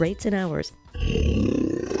directions, rates, and hours.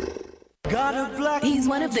 He's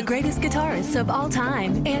one of the greatest guitarists of all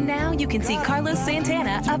time, and now you can see Carlos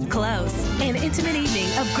Santana up close. An intimate evening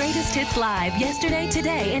of greatest hits live yesterday,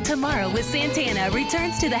 today, and tomorrow with Santana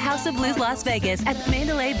returns to the House of Blues Las Vegas at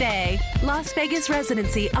Mandalay Bay. Las Vegas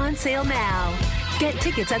residency on sale now. Get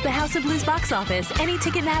tickets at the House of Blues box office, any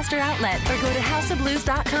Ticketmaster outlet, or go to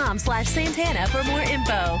houseofblues.com/Santana for more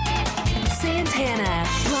info. Santana,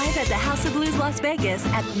 live at the House of Blues Las Vegas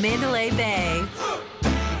at Mandalay Bay.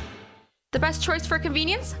 The best choice for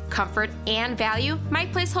convenience, comfort, and value, My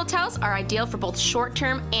Place hotels are ideal for both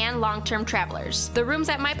short-term and long-term travelers. The rooms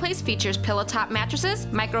at My Place features pillow-top mattresses,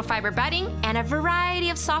 microfiber bedding, and a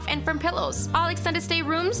variety of soft and firm pillows. All extended stay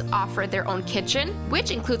rooms offer their own kitchen,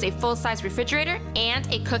 which includes a full-size refrigerator and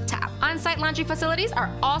a cooktop. On-site laundry facilities are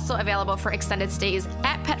also available for extended stays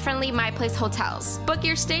at pet-friendly My Place hotels. Book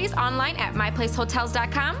your stays online at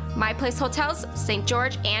myplacehotels.com. My Place Hotels, St.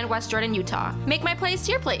 George and West Jordan, Utah. Make My Place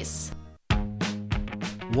your place.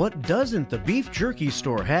 What doesn't the beef jerky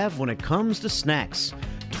store have when it comes to snacks?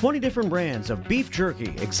 20 different brands of beef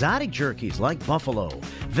jerky, exotic jerkies like buffalo,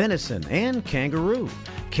 venison, and kangaroo,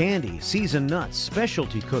 candy, seasoned nuts,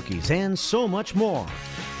 specialty cookies, and so much more.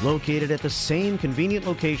 Located at the same convenient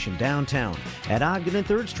location downtown at Ogden and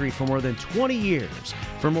 3rd Street for more than 20 years.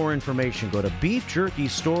 For more information, go to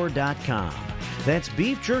beefjerkystore.com. That's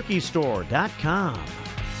beefjerkystore.com.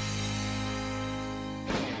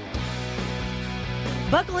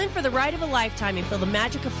 Buckle in for the ride of a lifetime and feel the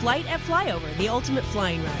magic of flight at Flyover, the ultimate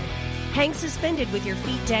flying ride. Hang suspended with your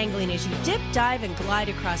feet dangling as you dip, dive, and glide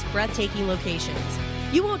across breathtaking locations.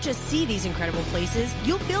 You won't just see these incredible places,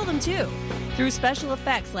 you'll feel them too, through special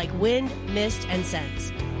effects like wind, mist, and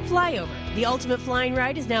scents. Flyover, the ultimate flying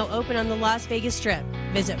ride, is now open on the Las Vegas Strip.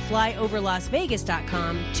 Visit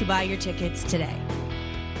flyoverlasvegas.com to buy your tickets today.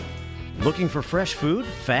 Looking for fresh food?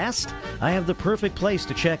 Fast? I have the perfect place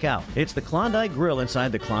to check out. It's the Klondike Grill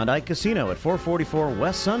inside the Klondike Casino at 444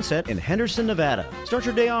 West Sunset in Henderson, Nevada. Start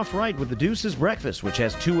your day off right with the Deuce's Breakfast, which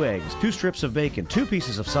has 2 eggs, 2 strips of bacon, 2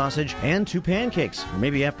 pieces of sausage, and 2 pancakes. Or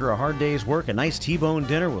maybe after a hard day's work, a nice T-bone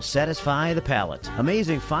dinner will satisfy the palate.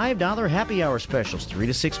 Amazing $5 happy hour specials, 3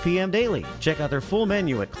 to 6 p.m. daily. Check out their full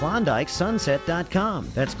menu at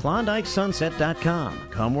KlondikeSunset.com. That's KlondikeSunset.com.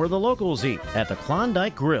 Come where the locals eat at the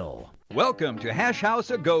Klondike Grill. Welcome to Hash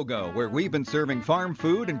House A Go-Go, where we've been serving farm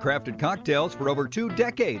food and crafted cocktails for over 2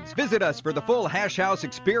 decades. Visit us for the full Hash House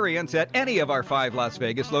experience at any of our 5 Las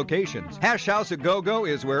Vegas locations. Hash House A Go-Go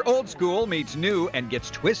is where old school meets new and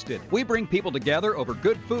gets twisted. We bring people together over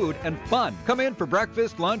good food and fun. Come in for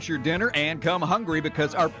breakfast, lunch, or dinner, and come hungry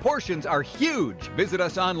because our portions are huge. Visit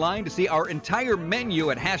us online to see our entire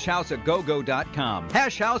menu at hashhouseagogo.com.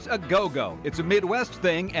 Hash House A Go-Go. It's a Midwest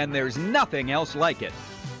thing, and there's nothing else like it.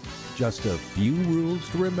 Just a few rules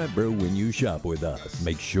to remember when you shop with us.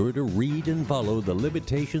 Make sure to read and follow the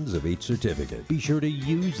limitations of each certificate. Be sure to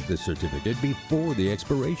use the certificate before the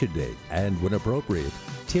expiration date. And when appropriate,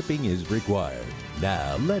 tipping is required.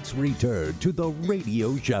 Now, let's return to the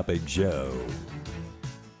Radio Shopping Show.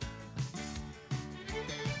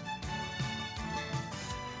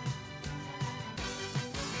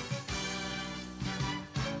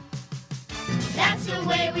 That's the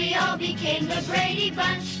way we all became the Brady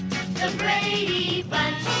Bunch. The Brady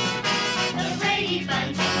Bunch. The Brady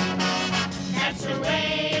Bunch. That's the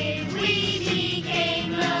way we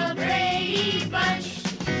became the Brady Bunch.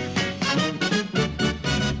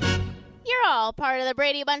 You're all part of the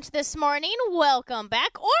Brady Bunch this morning. Welcome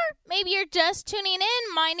back. Or maybe you're just tuning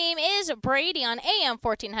in. My name is Brady on AM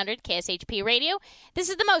 1400 KSHP Radio. This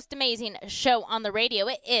is the most amazing show on the radio.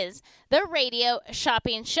 It is the Radio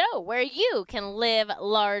Shopping Show, where you can live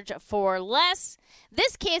large for less.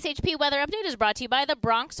 This KSHP weather update is brought to you by the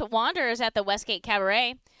Bronx Wanderers at the Westgate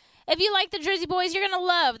Cabaret. If you like the Jersey Boys, you're going to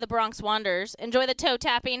love the Bronx Wanderers. Enjoy the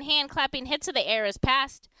toe-tapping, hand-clapping hits of the air is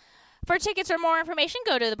past. For tickets or more information,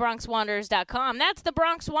 go to thebronxwanderers.com. That's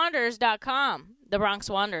thebronxwanderers.com. The Bronx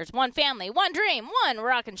Wanderers. One family, one dream, one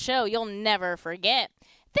rockin' show you'll never forget.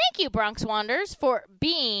 Thank you, Bronx Wanderers, for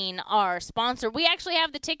being our sponsor. We actually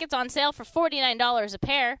have the tickets on sale for $49 a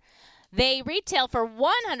pair. They retail for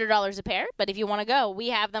 $100 a pair, but if you want to go, we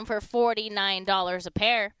have them for $49 a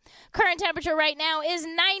pair. Current temperature right now is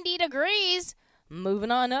 90 degrees.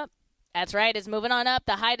 Moving on up. That's right, it's moving on up.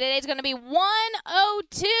 The high today is going to be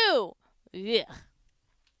 102. Yeah.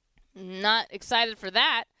 Not excited for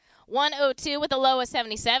that. 102 with a low of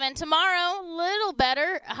 77. Tomorrow, little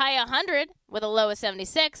better, high 100 with a low of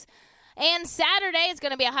 76. And Saturday is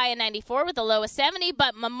going to be a high of 94 with a low of 70.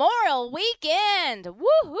 But Memorial Weekend,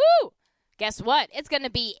 woohoo! Guess what? It's going to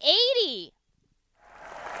be 80.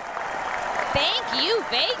 Thank you,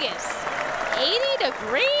 Vegas. 80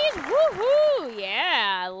 degrees, woohoo!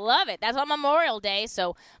 Yeah, I love it. That's on Memorial Day,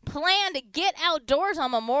 so plan to get outdoors on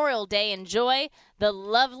Memorial Day. Enjoy the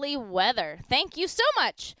lovely weather. Thank you so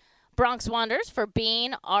much, Bronx Wanderers, for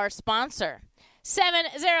being our sponsor.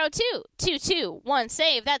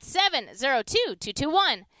 702-221-SAVE. That's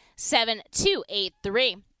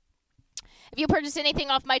 702-221-7283. If you purchase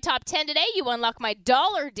anything off my top 10 today, you unlock my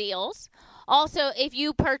dollar deals. Also, if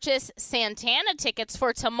you purchase Santana tickets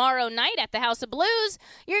for tomorrow night at the House of Blues,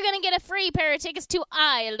 you're going to get a free pair of tickets to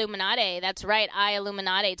I Illuminati. That's right, I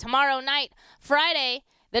Illuminati. Tomorrow night, Friday,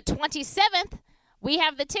 the 27th, we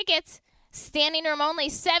have the tickets. Standing room only,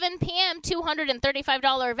 7 p.m.,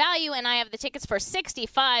 $235 value, and I have the tickets for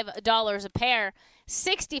 $65 a pair.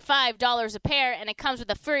 $65 a pair, and it comes with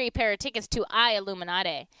a free pair of tickets to I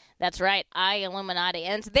Illuminati. That's right, I Illuminati.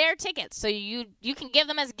 And it's their tickets, so you can give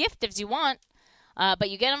them as gift if you want, but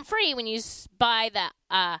you get them free when you buy the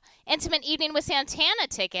Intimate Evening with Santana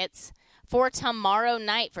tickets for tomorrow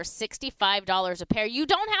night for $65 a pair. You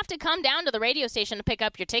don't have to come down to the radio station to pick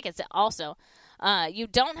up your tickets also. You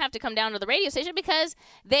don't have to come down to the radio station because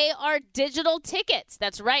they are digital tickets.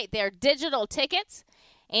 That's right, they're digital tickets,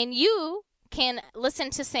 and you can listen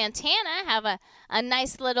to Santana, have a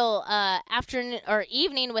nice little afternoon or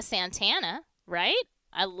evening with Santana, right?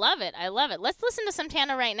 I love it. I love it. Let's listen to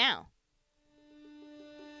Santana right now.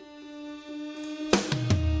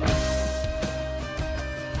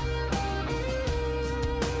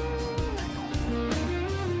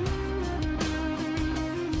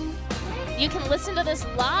 You can listen to this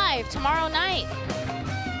live tomorrow night.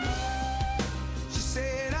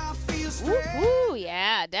 Woo-hoo,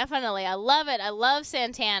 yeah, definitely. I love it. I love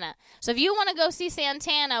Santana. So if you want to go see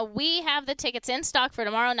Santana, we have the tickets in stock for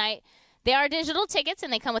tomorrow night. They are digital tickets,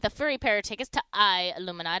 and they come with a free pair of tickets to I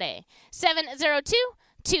Illuminati.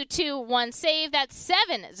 702-221-SAVE. That's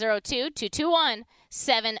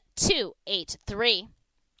 702-221-7283.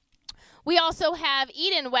 We also have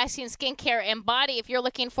Eden Waxing Skincare and Body. If you're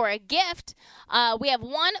looking for a gift, we have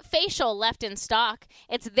one facial left in stock.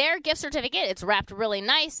 It's their gift certificate. It's wrapped really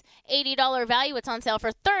nice. $80 value. It's on sale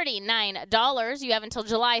for $39. You have until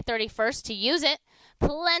July 31st to use it.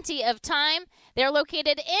 Plenty of time. They're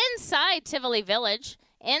located inside Tivoli Village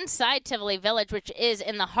inside Tivoli Village, which is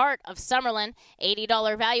in the heart of Summerlin.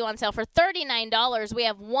 $80 value on sale for $39. We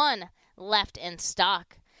have one left in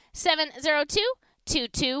stock.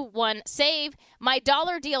 702-221-SAVE. My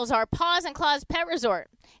dollar deals are Paws and Claws Pet Resort,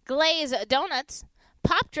 Glaze Donuts,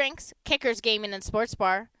 Pop Drinks, Kickers Gaming and Sports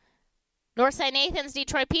Bar, Northside Nathan's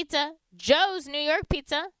Detroit Pizza, Joe's New York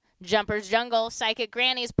Pizza, Jumpers Jungle, Psychic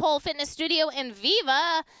Granny's Pole Fitness Studio, and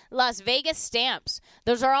Viva Las Vegas Stamps.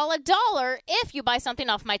 Those are all $1 if you buy something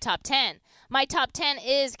off my top 10. My top 10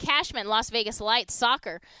 is Cashman Las Vegas Lights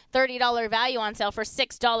Soccer, $30 value on sale for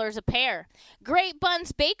 $6 a pair. Great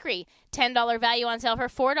Buns Bakery, $10 value on sale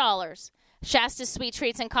for $4. Shasta's Sweet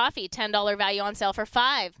Treats and Coffee, $10 value on sale for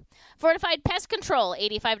 $5. Fortified Pest Control,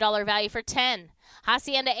 $85 value for $10.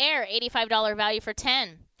 Hacienda Air, $85 value for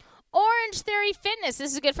 $10. Orange Theory Fitness,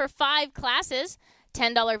 this is good for 5 classes.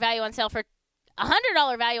 $10 value on sale for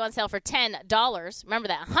 $100 value on sale for $10. Remember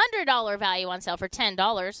that, $100 value on sale for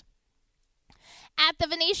 $10. At the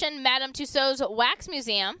Venetian, Madame Tussauds Wax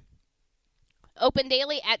Museum, open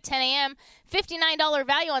daily at 10 a.m. $59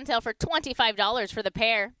 value on sale for $25 for the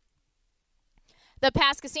pair. The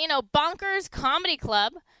Pass Casino Bonkers Comedy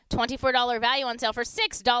Club, $24 value on sale for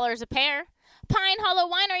 $6 a pair. Pine Hollow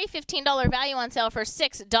Winery, $15 value on sale for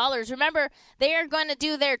 $6. Remember, they are going to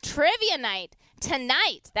do their trivia night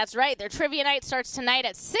tonight. That's right, their trivia night starts tonight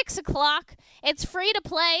at 6 o'clock. It's free to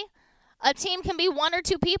play. A team can be 1 or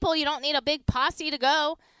 2 people. You don't need a big posse to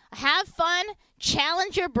go. Have fun,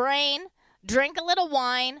 challenge your brain, drink a little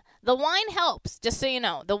wine. The wine helps, just so you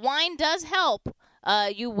know. The wine does help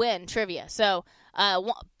you win trivia. So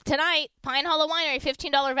tonight, Pine Hollow Winery,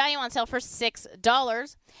 $15 value on sale for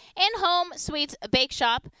 $6. And Home Sweets Bake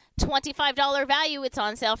Shop, $25 value. It's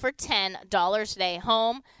on sale for $10 today.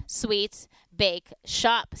 Home Sweets Bake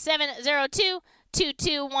Shop.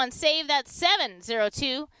 702-221-SAVE. That's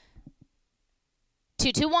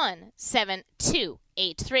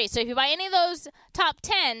 702-221-7283. So if you buy any of those top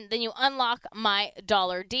 10, then you unlock my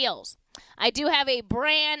dollar deals. I do have a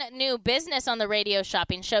brand new business on the radio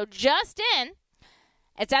shopping show just in.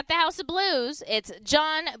 It's at the House of Blues. It's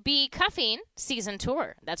John B. Cuffing Season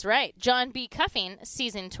Tour. That's right, John B. Cuffing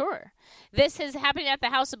Season Tour. This is happening at the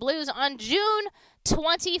House of Blues on June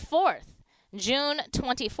 24th. June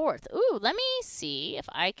 24th. Ooh, let me see if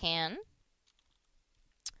I can.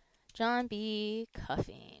 John B.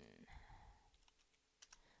 Cuffing.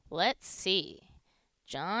 Let's see.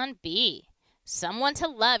 John B. Someone to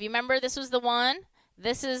Love. You remember this was the one?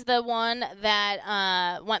 This is the one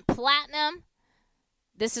that went platinum.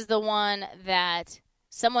 This is the one that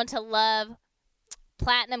Someone to Love,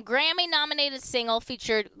 platinum, Grammy-nominated single,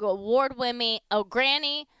 featured Grammy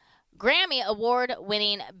award-winning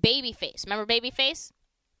Babyface. Remember Babyface?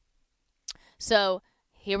 So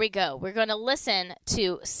here we go. We're going to listen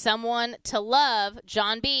to Someone to Love,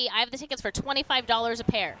 John B. I have the tickets for $25 a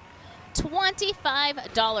pair.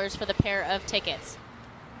 $25 for the pair of tickets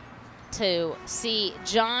to see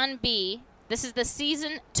John B. This is the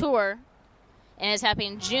season tour, and it's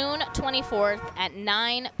happening June 24th at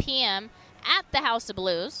 9 p.m. at the House of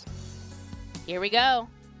Blues. Here we go.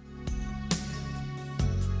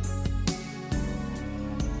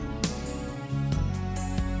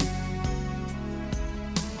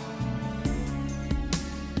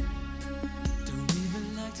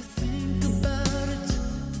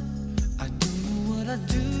 I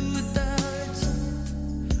do without it.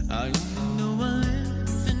 I only know I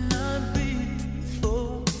live and I breathe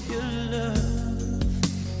for your love.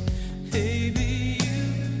 Baby,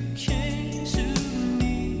 you came to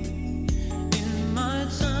me in my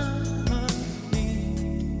time of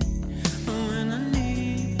need. When I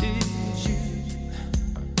needed you,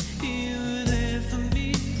 you were there for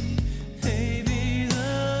me. Baby, the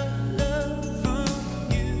love from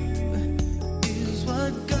you is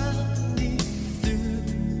what got me.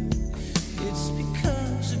 It's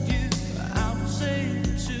because of you I was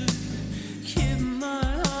able to keep my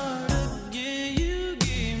heart up. Yeah, you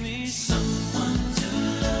gave me someone to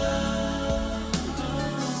love,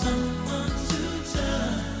 someone to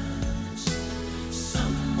touch,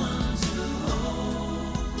 someone to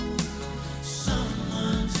hold,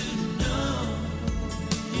 someone to know.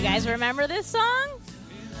 You guys remember this song?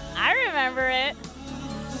 I remember it.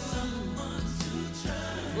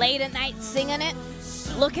 Late at night singing it.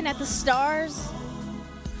 Looking at the stars.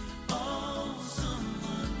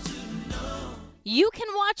 You can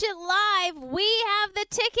watch it live. We have the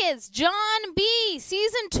tickets. John B.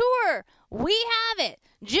 Season Tour. We have it.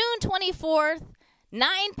 June 24th, 9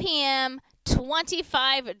 p.m.,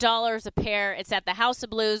 $25 a pair. It's at the House of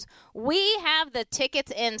Blues. We have the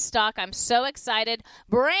tickets in stock. I'm so excited.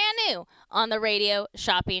 Brand new on the radio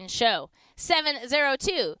shopping show.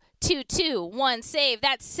 702-221-SAVE.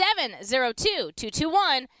 That's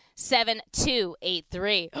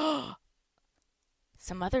 702-221-7283.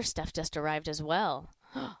 Some other stuff just arrived as well.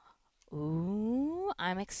 Ooh,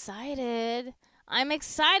 I'm excited. I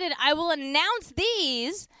will announce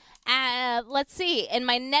these, let's see, in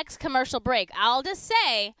my next commercial break. I'll just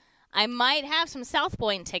say I might have some South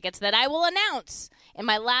Point tickets that I will announce in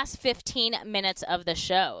my last 15 minutes of the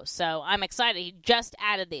show. So I'm excited. He just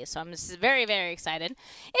added these, so I'm very, very excited.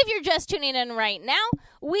 If you're just tuning in right now,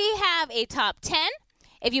 we have a top 10.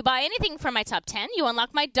 If you buy anything from my top 10, you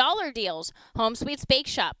unlock my dollar deals. Home Sweets Bake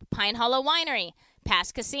Shop, Pine Hollow Winery,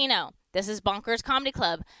 Pass Casino, This is Bonkers Comedy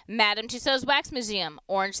Club, Madame Tussauds Wax Museum,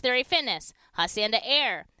 Orange Theory Fitness, Hacienda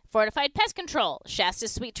Air, Fortified Pest Control,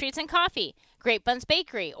 Shasta's Sweet Treats and Coffee, Great Buns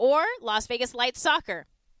Bakery, or Las Vegas Lights Soccer.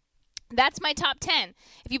 That's my top 10.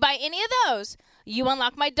 If you buy any of those, you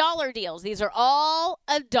unlock my dollar deals. These are all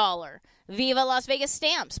 $1. Viva Las Vegas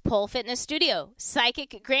Stamps, Pole Fitness Studio,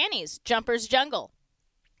 Psychic Grannies, Jumpers Jungle,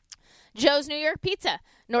 Joe's New York Pizza,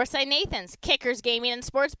 Northside Nathan's, Kickers Gaming and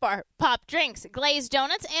Sports Bar, Pop Drinks, Glazed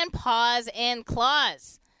Donuts, and Paws and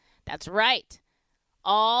Claws. That's right.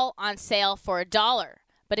 All on sale for $1.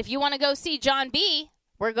 But if you want to go see John B.,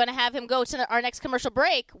 we're going to have him go to our next commercial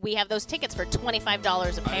break. We have those tickets for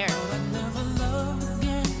 $25 a pair.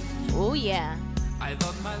 Oh, yeah. I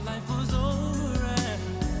thought my life was over.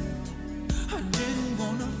 I didn't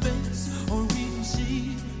want to face or even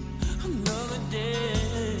see another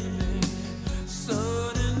day.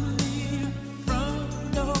 Suddenly, from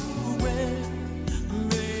nowhere,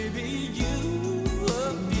 baby, you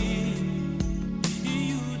appeared.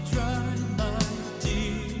 You dried my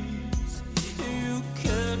tears. You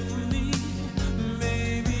cared for me.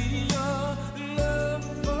 Maybe your love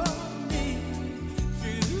for me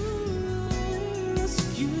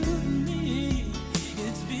rescued me.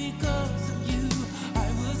 It's because of you I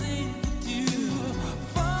was able to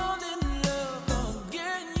fall in love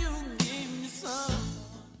again. You gave me some.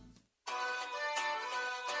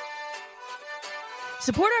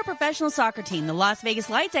 Support our professional soccer team, the Las Vegas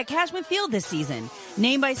Lights, at Cashman Field this season.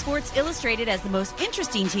 Named by Sports Illustrated as the most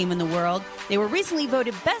interesting team in the world, they were recently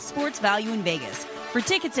voted best sports value in Vegas. For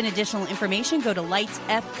tickets and additional information, go to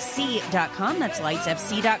lightsfc.com. That's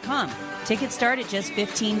lightsfc.com. Tickets start at just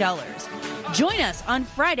 $15. Join us on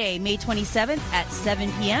Friday, May 27th at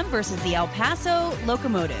 7 p.m. versus the El Paso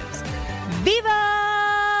Locomotives.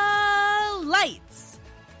 Viva Lights!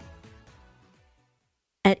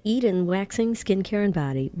 At Eden Waxing, Skincare and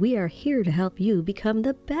Body, we are here to help you become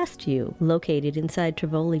the best you. Located inside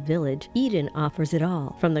Tivoli Village, Eden offers it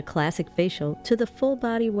all, from the classic facial to the full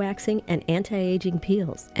body waxing and anti-aging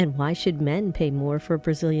peels. And why should men pay more for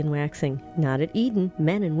Brazilian waxing? Not at Eden.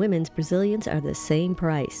 Men and women's Brazilians are the same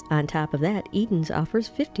price. On top of that, Eden's offers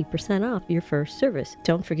 50% off your first service.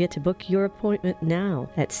 Don't forget to book your appointment now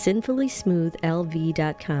at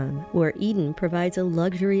sinfullysmoothlv.com, where Eden provides a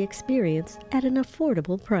luxury experience at an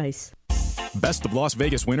affordable price. Best of Las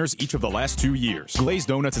Vegas winners each of the last 2 years. Glazed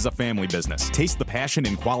Donuts is a family business. Taste the passion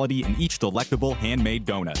and quality in each delectable handmade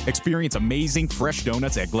donut. Experience amazing fresh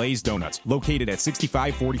donuts at Glazed Donuts, located at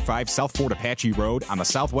 6545 South Fort Apache Road on the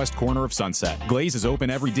southwest corner of Sunset. Glaze is open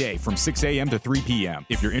every day from 6 a.m. to 3 p.m.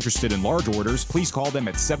 If you're interested in large orders, please call them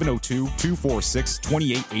at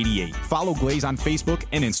 702-246-2888. Follow Glaze on Facebook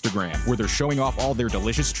and Instagram, where they're showing off all their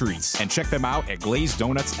delicious treats. And check them out at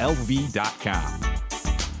glazedonutslv.com.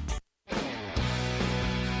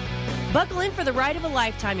 Buckle in for the ride of a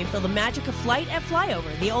lifetime and feel the magic of flight at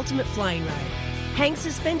Flyover, the ultimate flying ride. Hang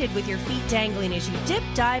suspended with your feet dangling as you dip,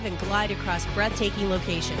 dive, and glide across breathtaking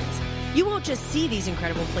locations. You won't just see these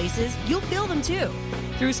incredible places, you'll feel them too,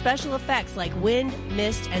 through special effects like wind,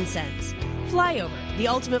 mist, and scents. Flyover, the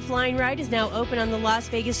ultimate flying ride, is now open on the Las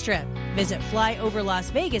Vegas Strip. Visit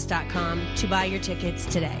flyoverlasvegas.com to buy your tickets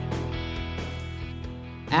today.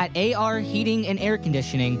 At AR Heating and Air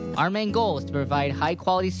Conditioning, our main goal is to provide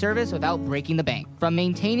high-quality service without breaking the bank. From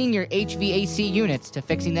maintaining your HVAC units to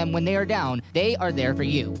fixing them when they are down, they are there for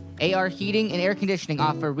you. AR Heating and Air Conditioning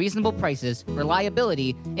offer reasonable prices,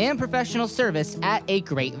 reliability, and professional service at a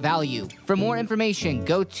great value. For more information,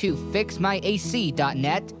 go to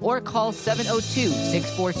fixmyac.net or call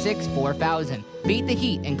 702-646-4000. Beat the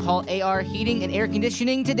heat and call AR Heating and Air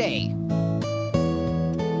Conditioning today.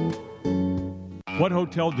 What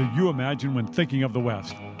hotel do you imagine when thinking of the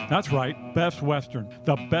West? That's right, Best Western.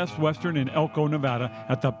 The Best Western in Elko, Nevada,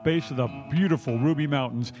 at the base of the beautiful Ruby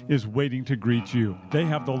Mountains, is waiting to greet you. They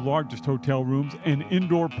have the largest hotel rooms and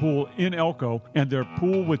indoor pool in Elko, and their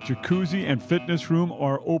pool with jacuzzi and fitness room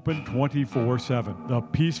are open 24/7. The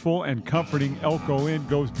peaceful and comforting Elko Inn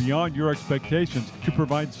goes beyond your expectations to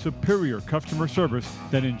provide superior customer service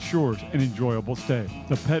that ensures an enjoyable stay.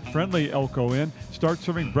 The pet-friendly Elko Inn starts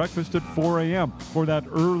serving breakfast at 4 a.m. for that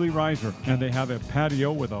early riser, and they have a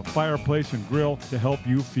patio with a fireplace and grill to help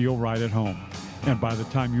you feel right at home. And by the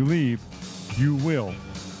time you leave, you will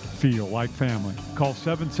feel like family. Call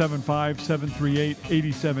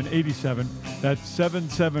 775-738-8787. That's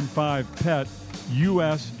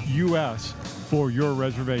 775-PET-US for your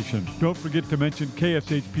reservation. Don't forget to mention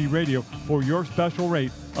KSHP Radio for your special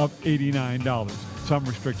rate of $89. Some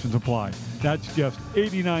restrictions apply. That's just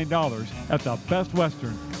 $89 at the Best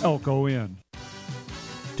Western Elko Inn.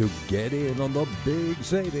 To get in on the big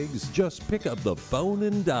savings, just pick up the phone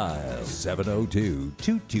and dial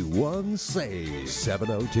 702-221-SAVE,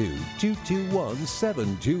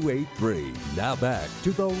 702-221-7283. Now back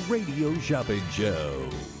to the Radio Shopping Show.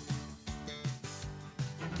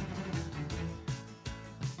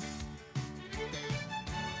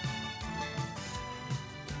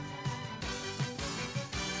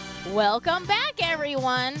 Welcome back,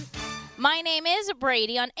 everyone. My name is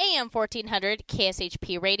Brady on AM 1400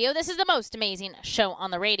 KSHP Radio. This is the most amazing show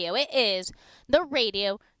on the radio. It is the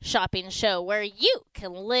Radio Shopping Show, where you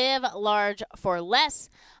can live large for less.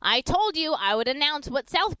 I told you I would announce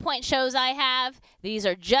what South Point shows I have. These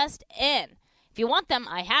are just in. If you want them,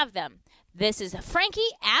 I have them. This is Frankie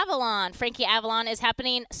Avalon. Frankie Avalon is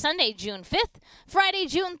happening Sunday, June 5th, Friday,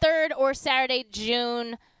 June 3rd, or Saturday,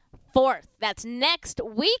 June 4th. That's next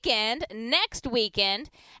weekend.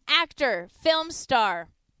 Actor, film star,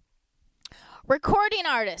 recording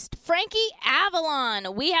artist, Frankie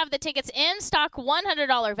Avalon. We have the tickets in stock,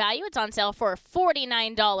 $100 value. It's on sale for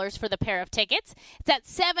 $49 for the pair of tickets. It's at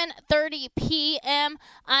 7:30 p.m.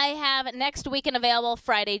 I have next weekend available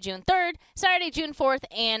Friday, June 3rd, Saturday, June 4th,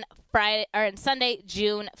 and Sunday,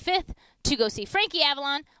 June 5th. To go see Frankie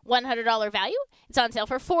Avalon, $100 value. It's on sale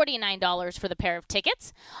for $49 for the pair of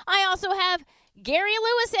tickets. I also have Gary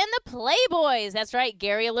Lewis and the Playboys. That's right,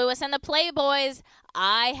 Gary Lewis and the Playboys.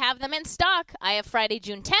 I have them in stock. I have Friday,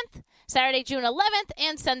 June 10th, Saturday, June 11th,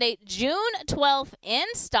 and Sunday, June 12th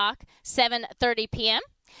in stock, 7:30 p.m.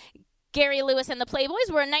 Gary Lewis and the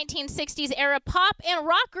Playboys were a 1960s era pop and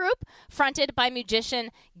rock group fronted by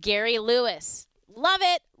musician Gary Lewis. Love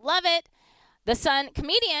it, love it. The son of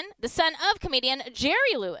comedian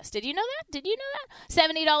Jerry Lewis. Did you know that?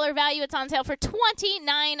 $70 value. It's on sale for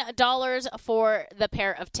 $29 for the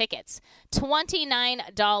pair of tickets.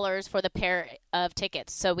 $29 for the pair of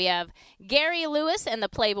tickets. So we have Gary Lewis and the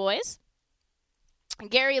Playboys.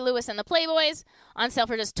 Gary Lewis and the Playboys on sale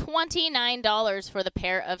for just $29 for the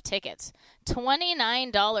pair of tickets.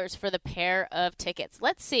 $29 for the pair of tickets.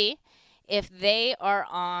 Let's see if they are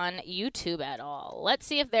on YouTube at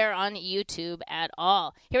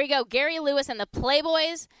all. Here we go. Gary Lewis and the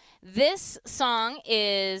Playboys. This song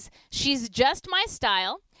is She's Just My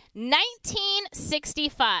Style.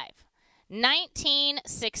 1965.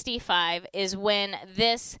 1965 is when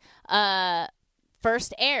this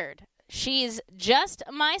first aired. She's Just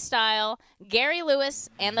My Style. Gary Lewis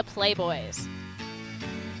and the Playboys.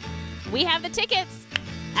 We have the tickets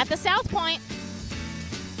at the South Point.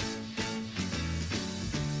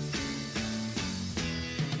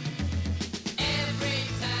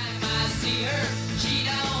 See her, she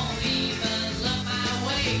don't even look my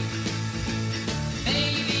way.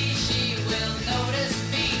 Maybe she will notice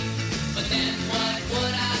me, but then what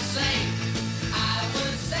would I say? I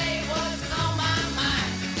would say what's on my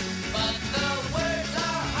mind, but the words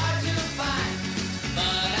are hard to find.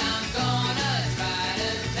 But I'm gonna try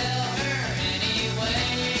to tell her anyway.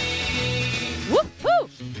 Woo-hoo!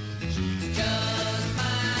 Just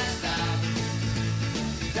my style,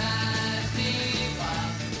 drives me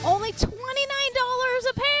wild. Only $29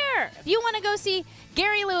 a pair. If you want to go see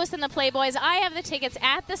Gary Lewis and the Playboys, I have the tickets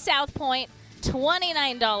at the South Point.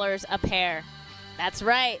 $29 a pair. That's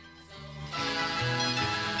right.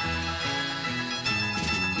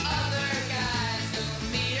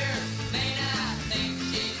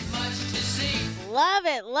 Love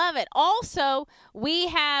it, love it. Also, we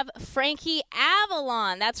have Frankie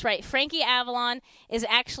Avalon. That's right. Frankie Avalon is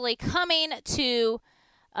actually coming to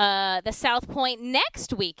the South Point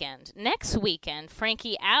next weekend.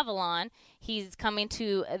 Frankie Avalon, he's coming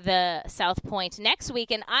to the South Point next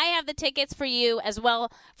weekend. I have the tickets for you as well,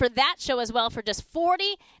 for that show as well, for just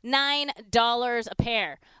 $49 a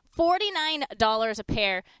pair. $49 a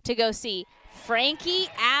pair to go see Frankie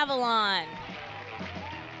Avalon.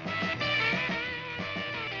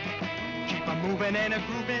 Keep a moving and a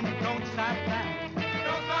grooving, don't stop now.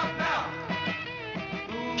 Don't stop now.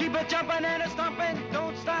 Keep a jumping and a stomping,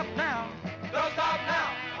 don't stop now. Don't stop now.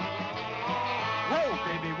 Whoa,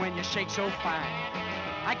 baby, when you shake so fine,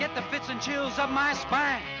 I get the fits and chills up my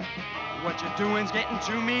spine. What you're doing's getting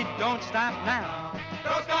to me, don't stop now.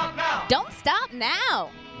 Don't stop now. Don't stop now.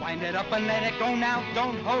 Wind it up and let it go now,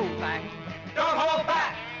 don't hold back. Don't hold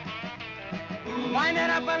back. Wind it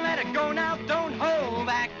up and let it go now, don't hold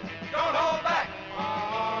back. Don't hold back.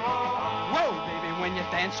 Whoa, baby, when you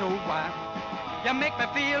dance so wild, you make me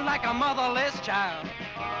feel like a motherless child.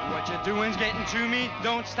 What you're doing's getting to me,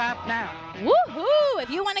 don't stop now. Woohoo! If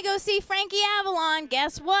you want to go see Frankie Avalon,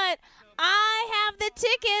 guess what? I have the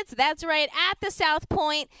tickets. That's right, at the South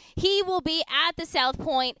Point. He will be at the South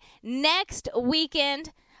Point next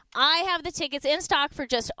weekend. I have the tickets in stock for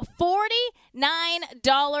just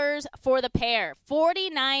 $49 for the pair.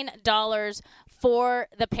 $49 for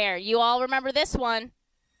the pair. You all remember this one.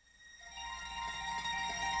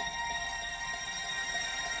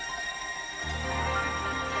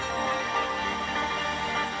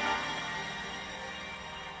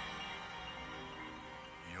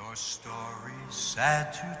 Your story's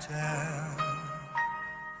sad to tell,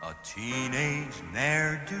 a teenage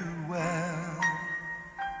ne'er-do-well,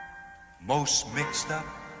 most mixed up,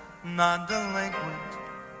 non-delinquent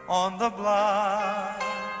on the block.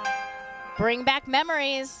 Bring back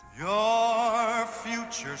memories. Your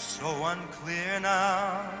future so unclear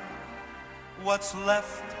now, what's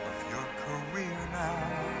left of your career now,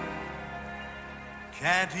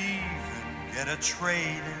 can't even get a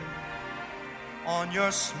trade-in on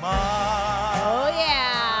your smile. Oh,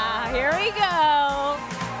 yeah. Here we go.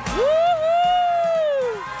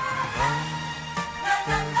 Woo-hoo! La,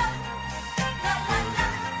 la, la, la, la, la, la,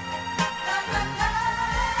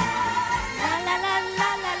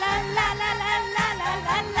 la, la, la,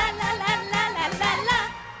 la, la, la.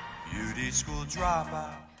 Beauty school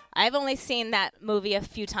dropout. I've only seen that movie a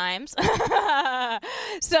few times.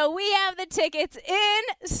 So we have the tickets in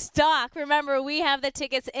stock. Remember, we have the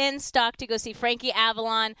tickets in stock to go see Frankie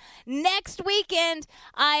Avalon next weekend.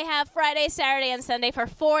 I have Friday, Saturday, and Sunday for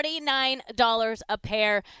 $49 a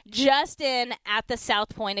pair just in at the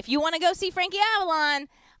South Point. If you want to go see Frankie Avalon,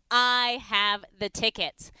 I have the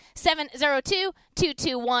tickets.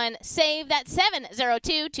 702-221-SAVE. That's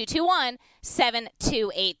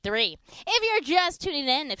 702-221-7283. If you're just tuning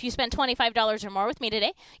in, if you spend $25 or more with me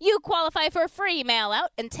today, you qualify for a free mail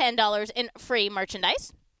out and $10 in free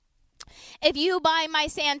merchandise. If you buy my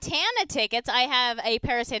Santana tickets, I have a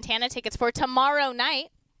pair of Santana tickets for tomorrow night.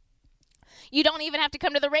 You don't even have to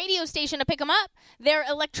come to the radio station to pick them up. They're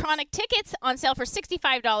electronic tickets on sale for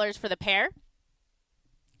 $65 for the pair.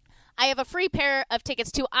 I have a free pair of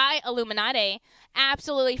tickets to Illuminati,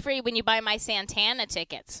 absolutely free when you buy my Santana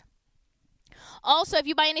tickets. Also, if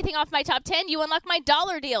you buy anything off my top 10, you unlock my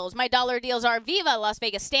dollar deals. My dollar deals are Viva Las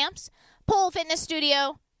Vegas Stamps, Pole Fitness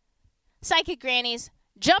Studio, Psychic Grannies,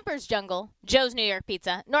 Jumpers Jungle, Joe's New York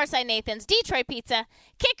Pizza, Northside Nathan's, Detroit Pizza,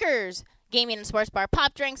 Kickers, Gaming and Sports Bar,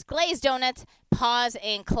 Pop Drinks, Glazed Donuts, Paws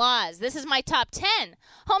and Claws. This is my top 10.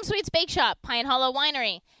 Home Sweets Bake Shop, Pine Hollow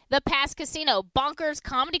Winery, The Pass Casino, Bonkers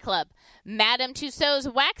Comedy Club, Madame Tussauds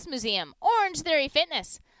Wax Museum, Orange Theory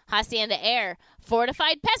Fitness, Hacienda Air,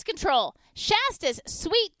 Fortified Pest Control, Shasta's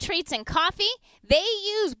Sweet Treats and Coffee. They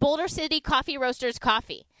use Boulder City Coffee Roasters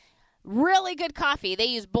coffee. Really good coffee. They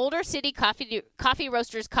use Boulder City Coffee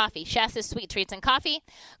Roasters coffee. Shasta's Sweet Treats and Coffee.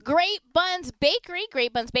 Great Buns Bakery,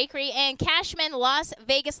 and Cashman Las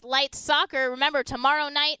Vegas Lights Soccer. Remember, tomorrow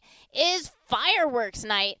night is fireworks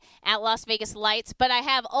night at Las Vegas Lights, but I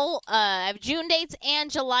have June dates and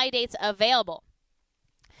July dates available.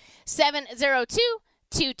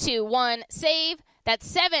 702-221-SAVE.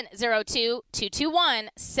 That's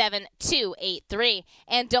 702-221-7283.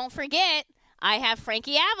 And don't forget, I have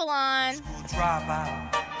Frankie Avalon.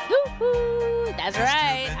 Woo-hoo. That's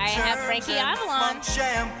right. I have Frankie Avalon.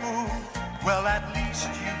 Shampoo. Well, at least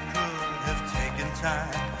you could have taken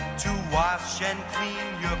time to wash and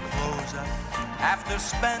clean your clothes up after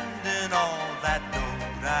spending all that dough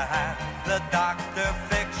to have the doctor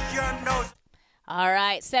fix your nose. All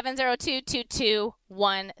right.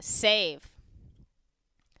 702-221-SAVE.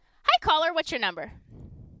 Hi, caller. What's your number?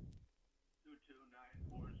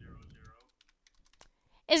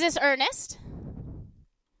 Is this Ernest?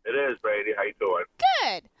 It is, Brady. How you doing?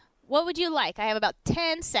 Good. What would you like? I have about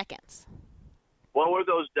 10 seconds. What were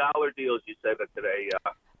those dollar deals you said that today?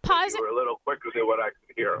 Pause. You were a little quicker than what I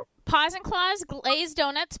could hear. Paws and Claws, Glazed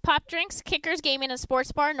Donuts, Pop Drinks, Kickers Gaming and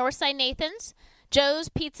Sports Bar, Northside Nathan's, Joe's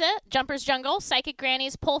Pizza, Jumpers Jungle, Psychic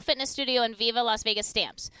Granny's, Pole Fitness Studio, and Viva Las Vegas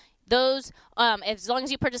Stamps. Those, as long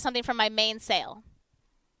as you purchase something from my main sale.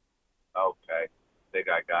 Okay. I think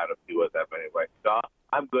I got a few of them anyway. So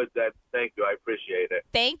I'm good then. Thank you. I appreciate it.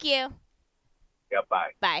 Thank you. Yeah,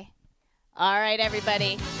 bye. Bye. All right,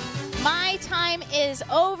 everybody. My time is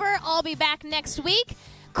over. I'll be back next week.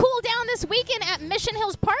 Cool down this weekend at Mission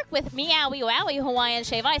Hills Park with Meowie Wowie Hawaiian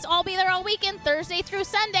Shave Ice. I'll be there all weekend, Thursday through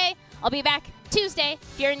Sunday. I'll be back Tuesday.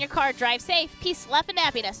 If you're in your car, drive safe. Peace, love, and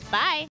happiness. Bye.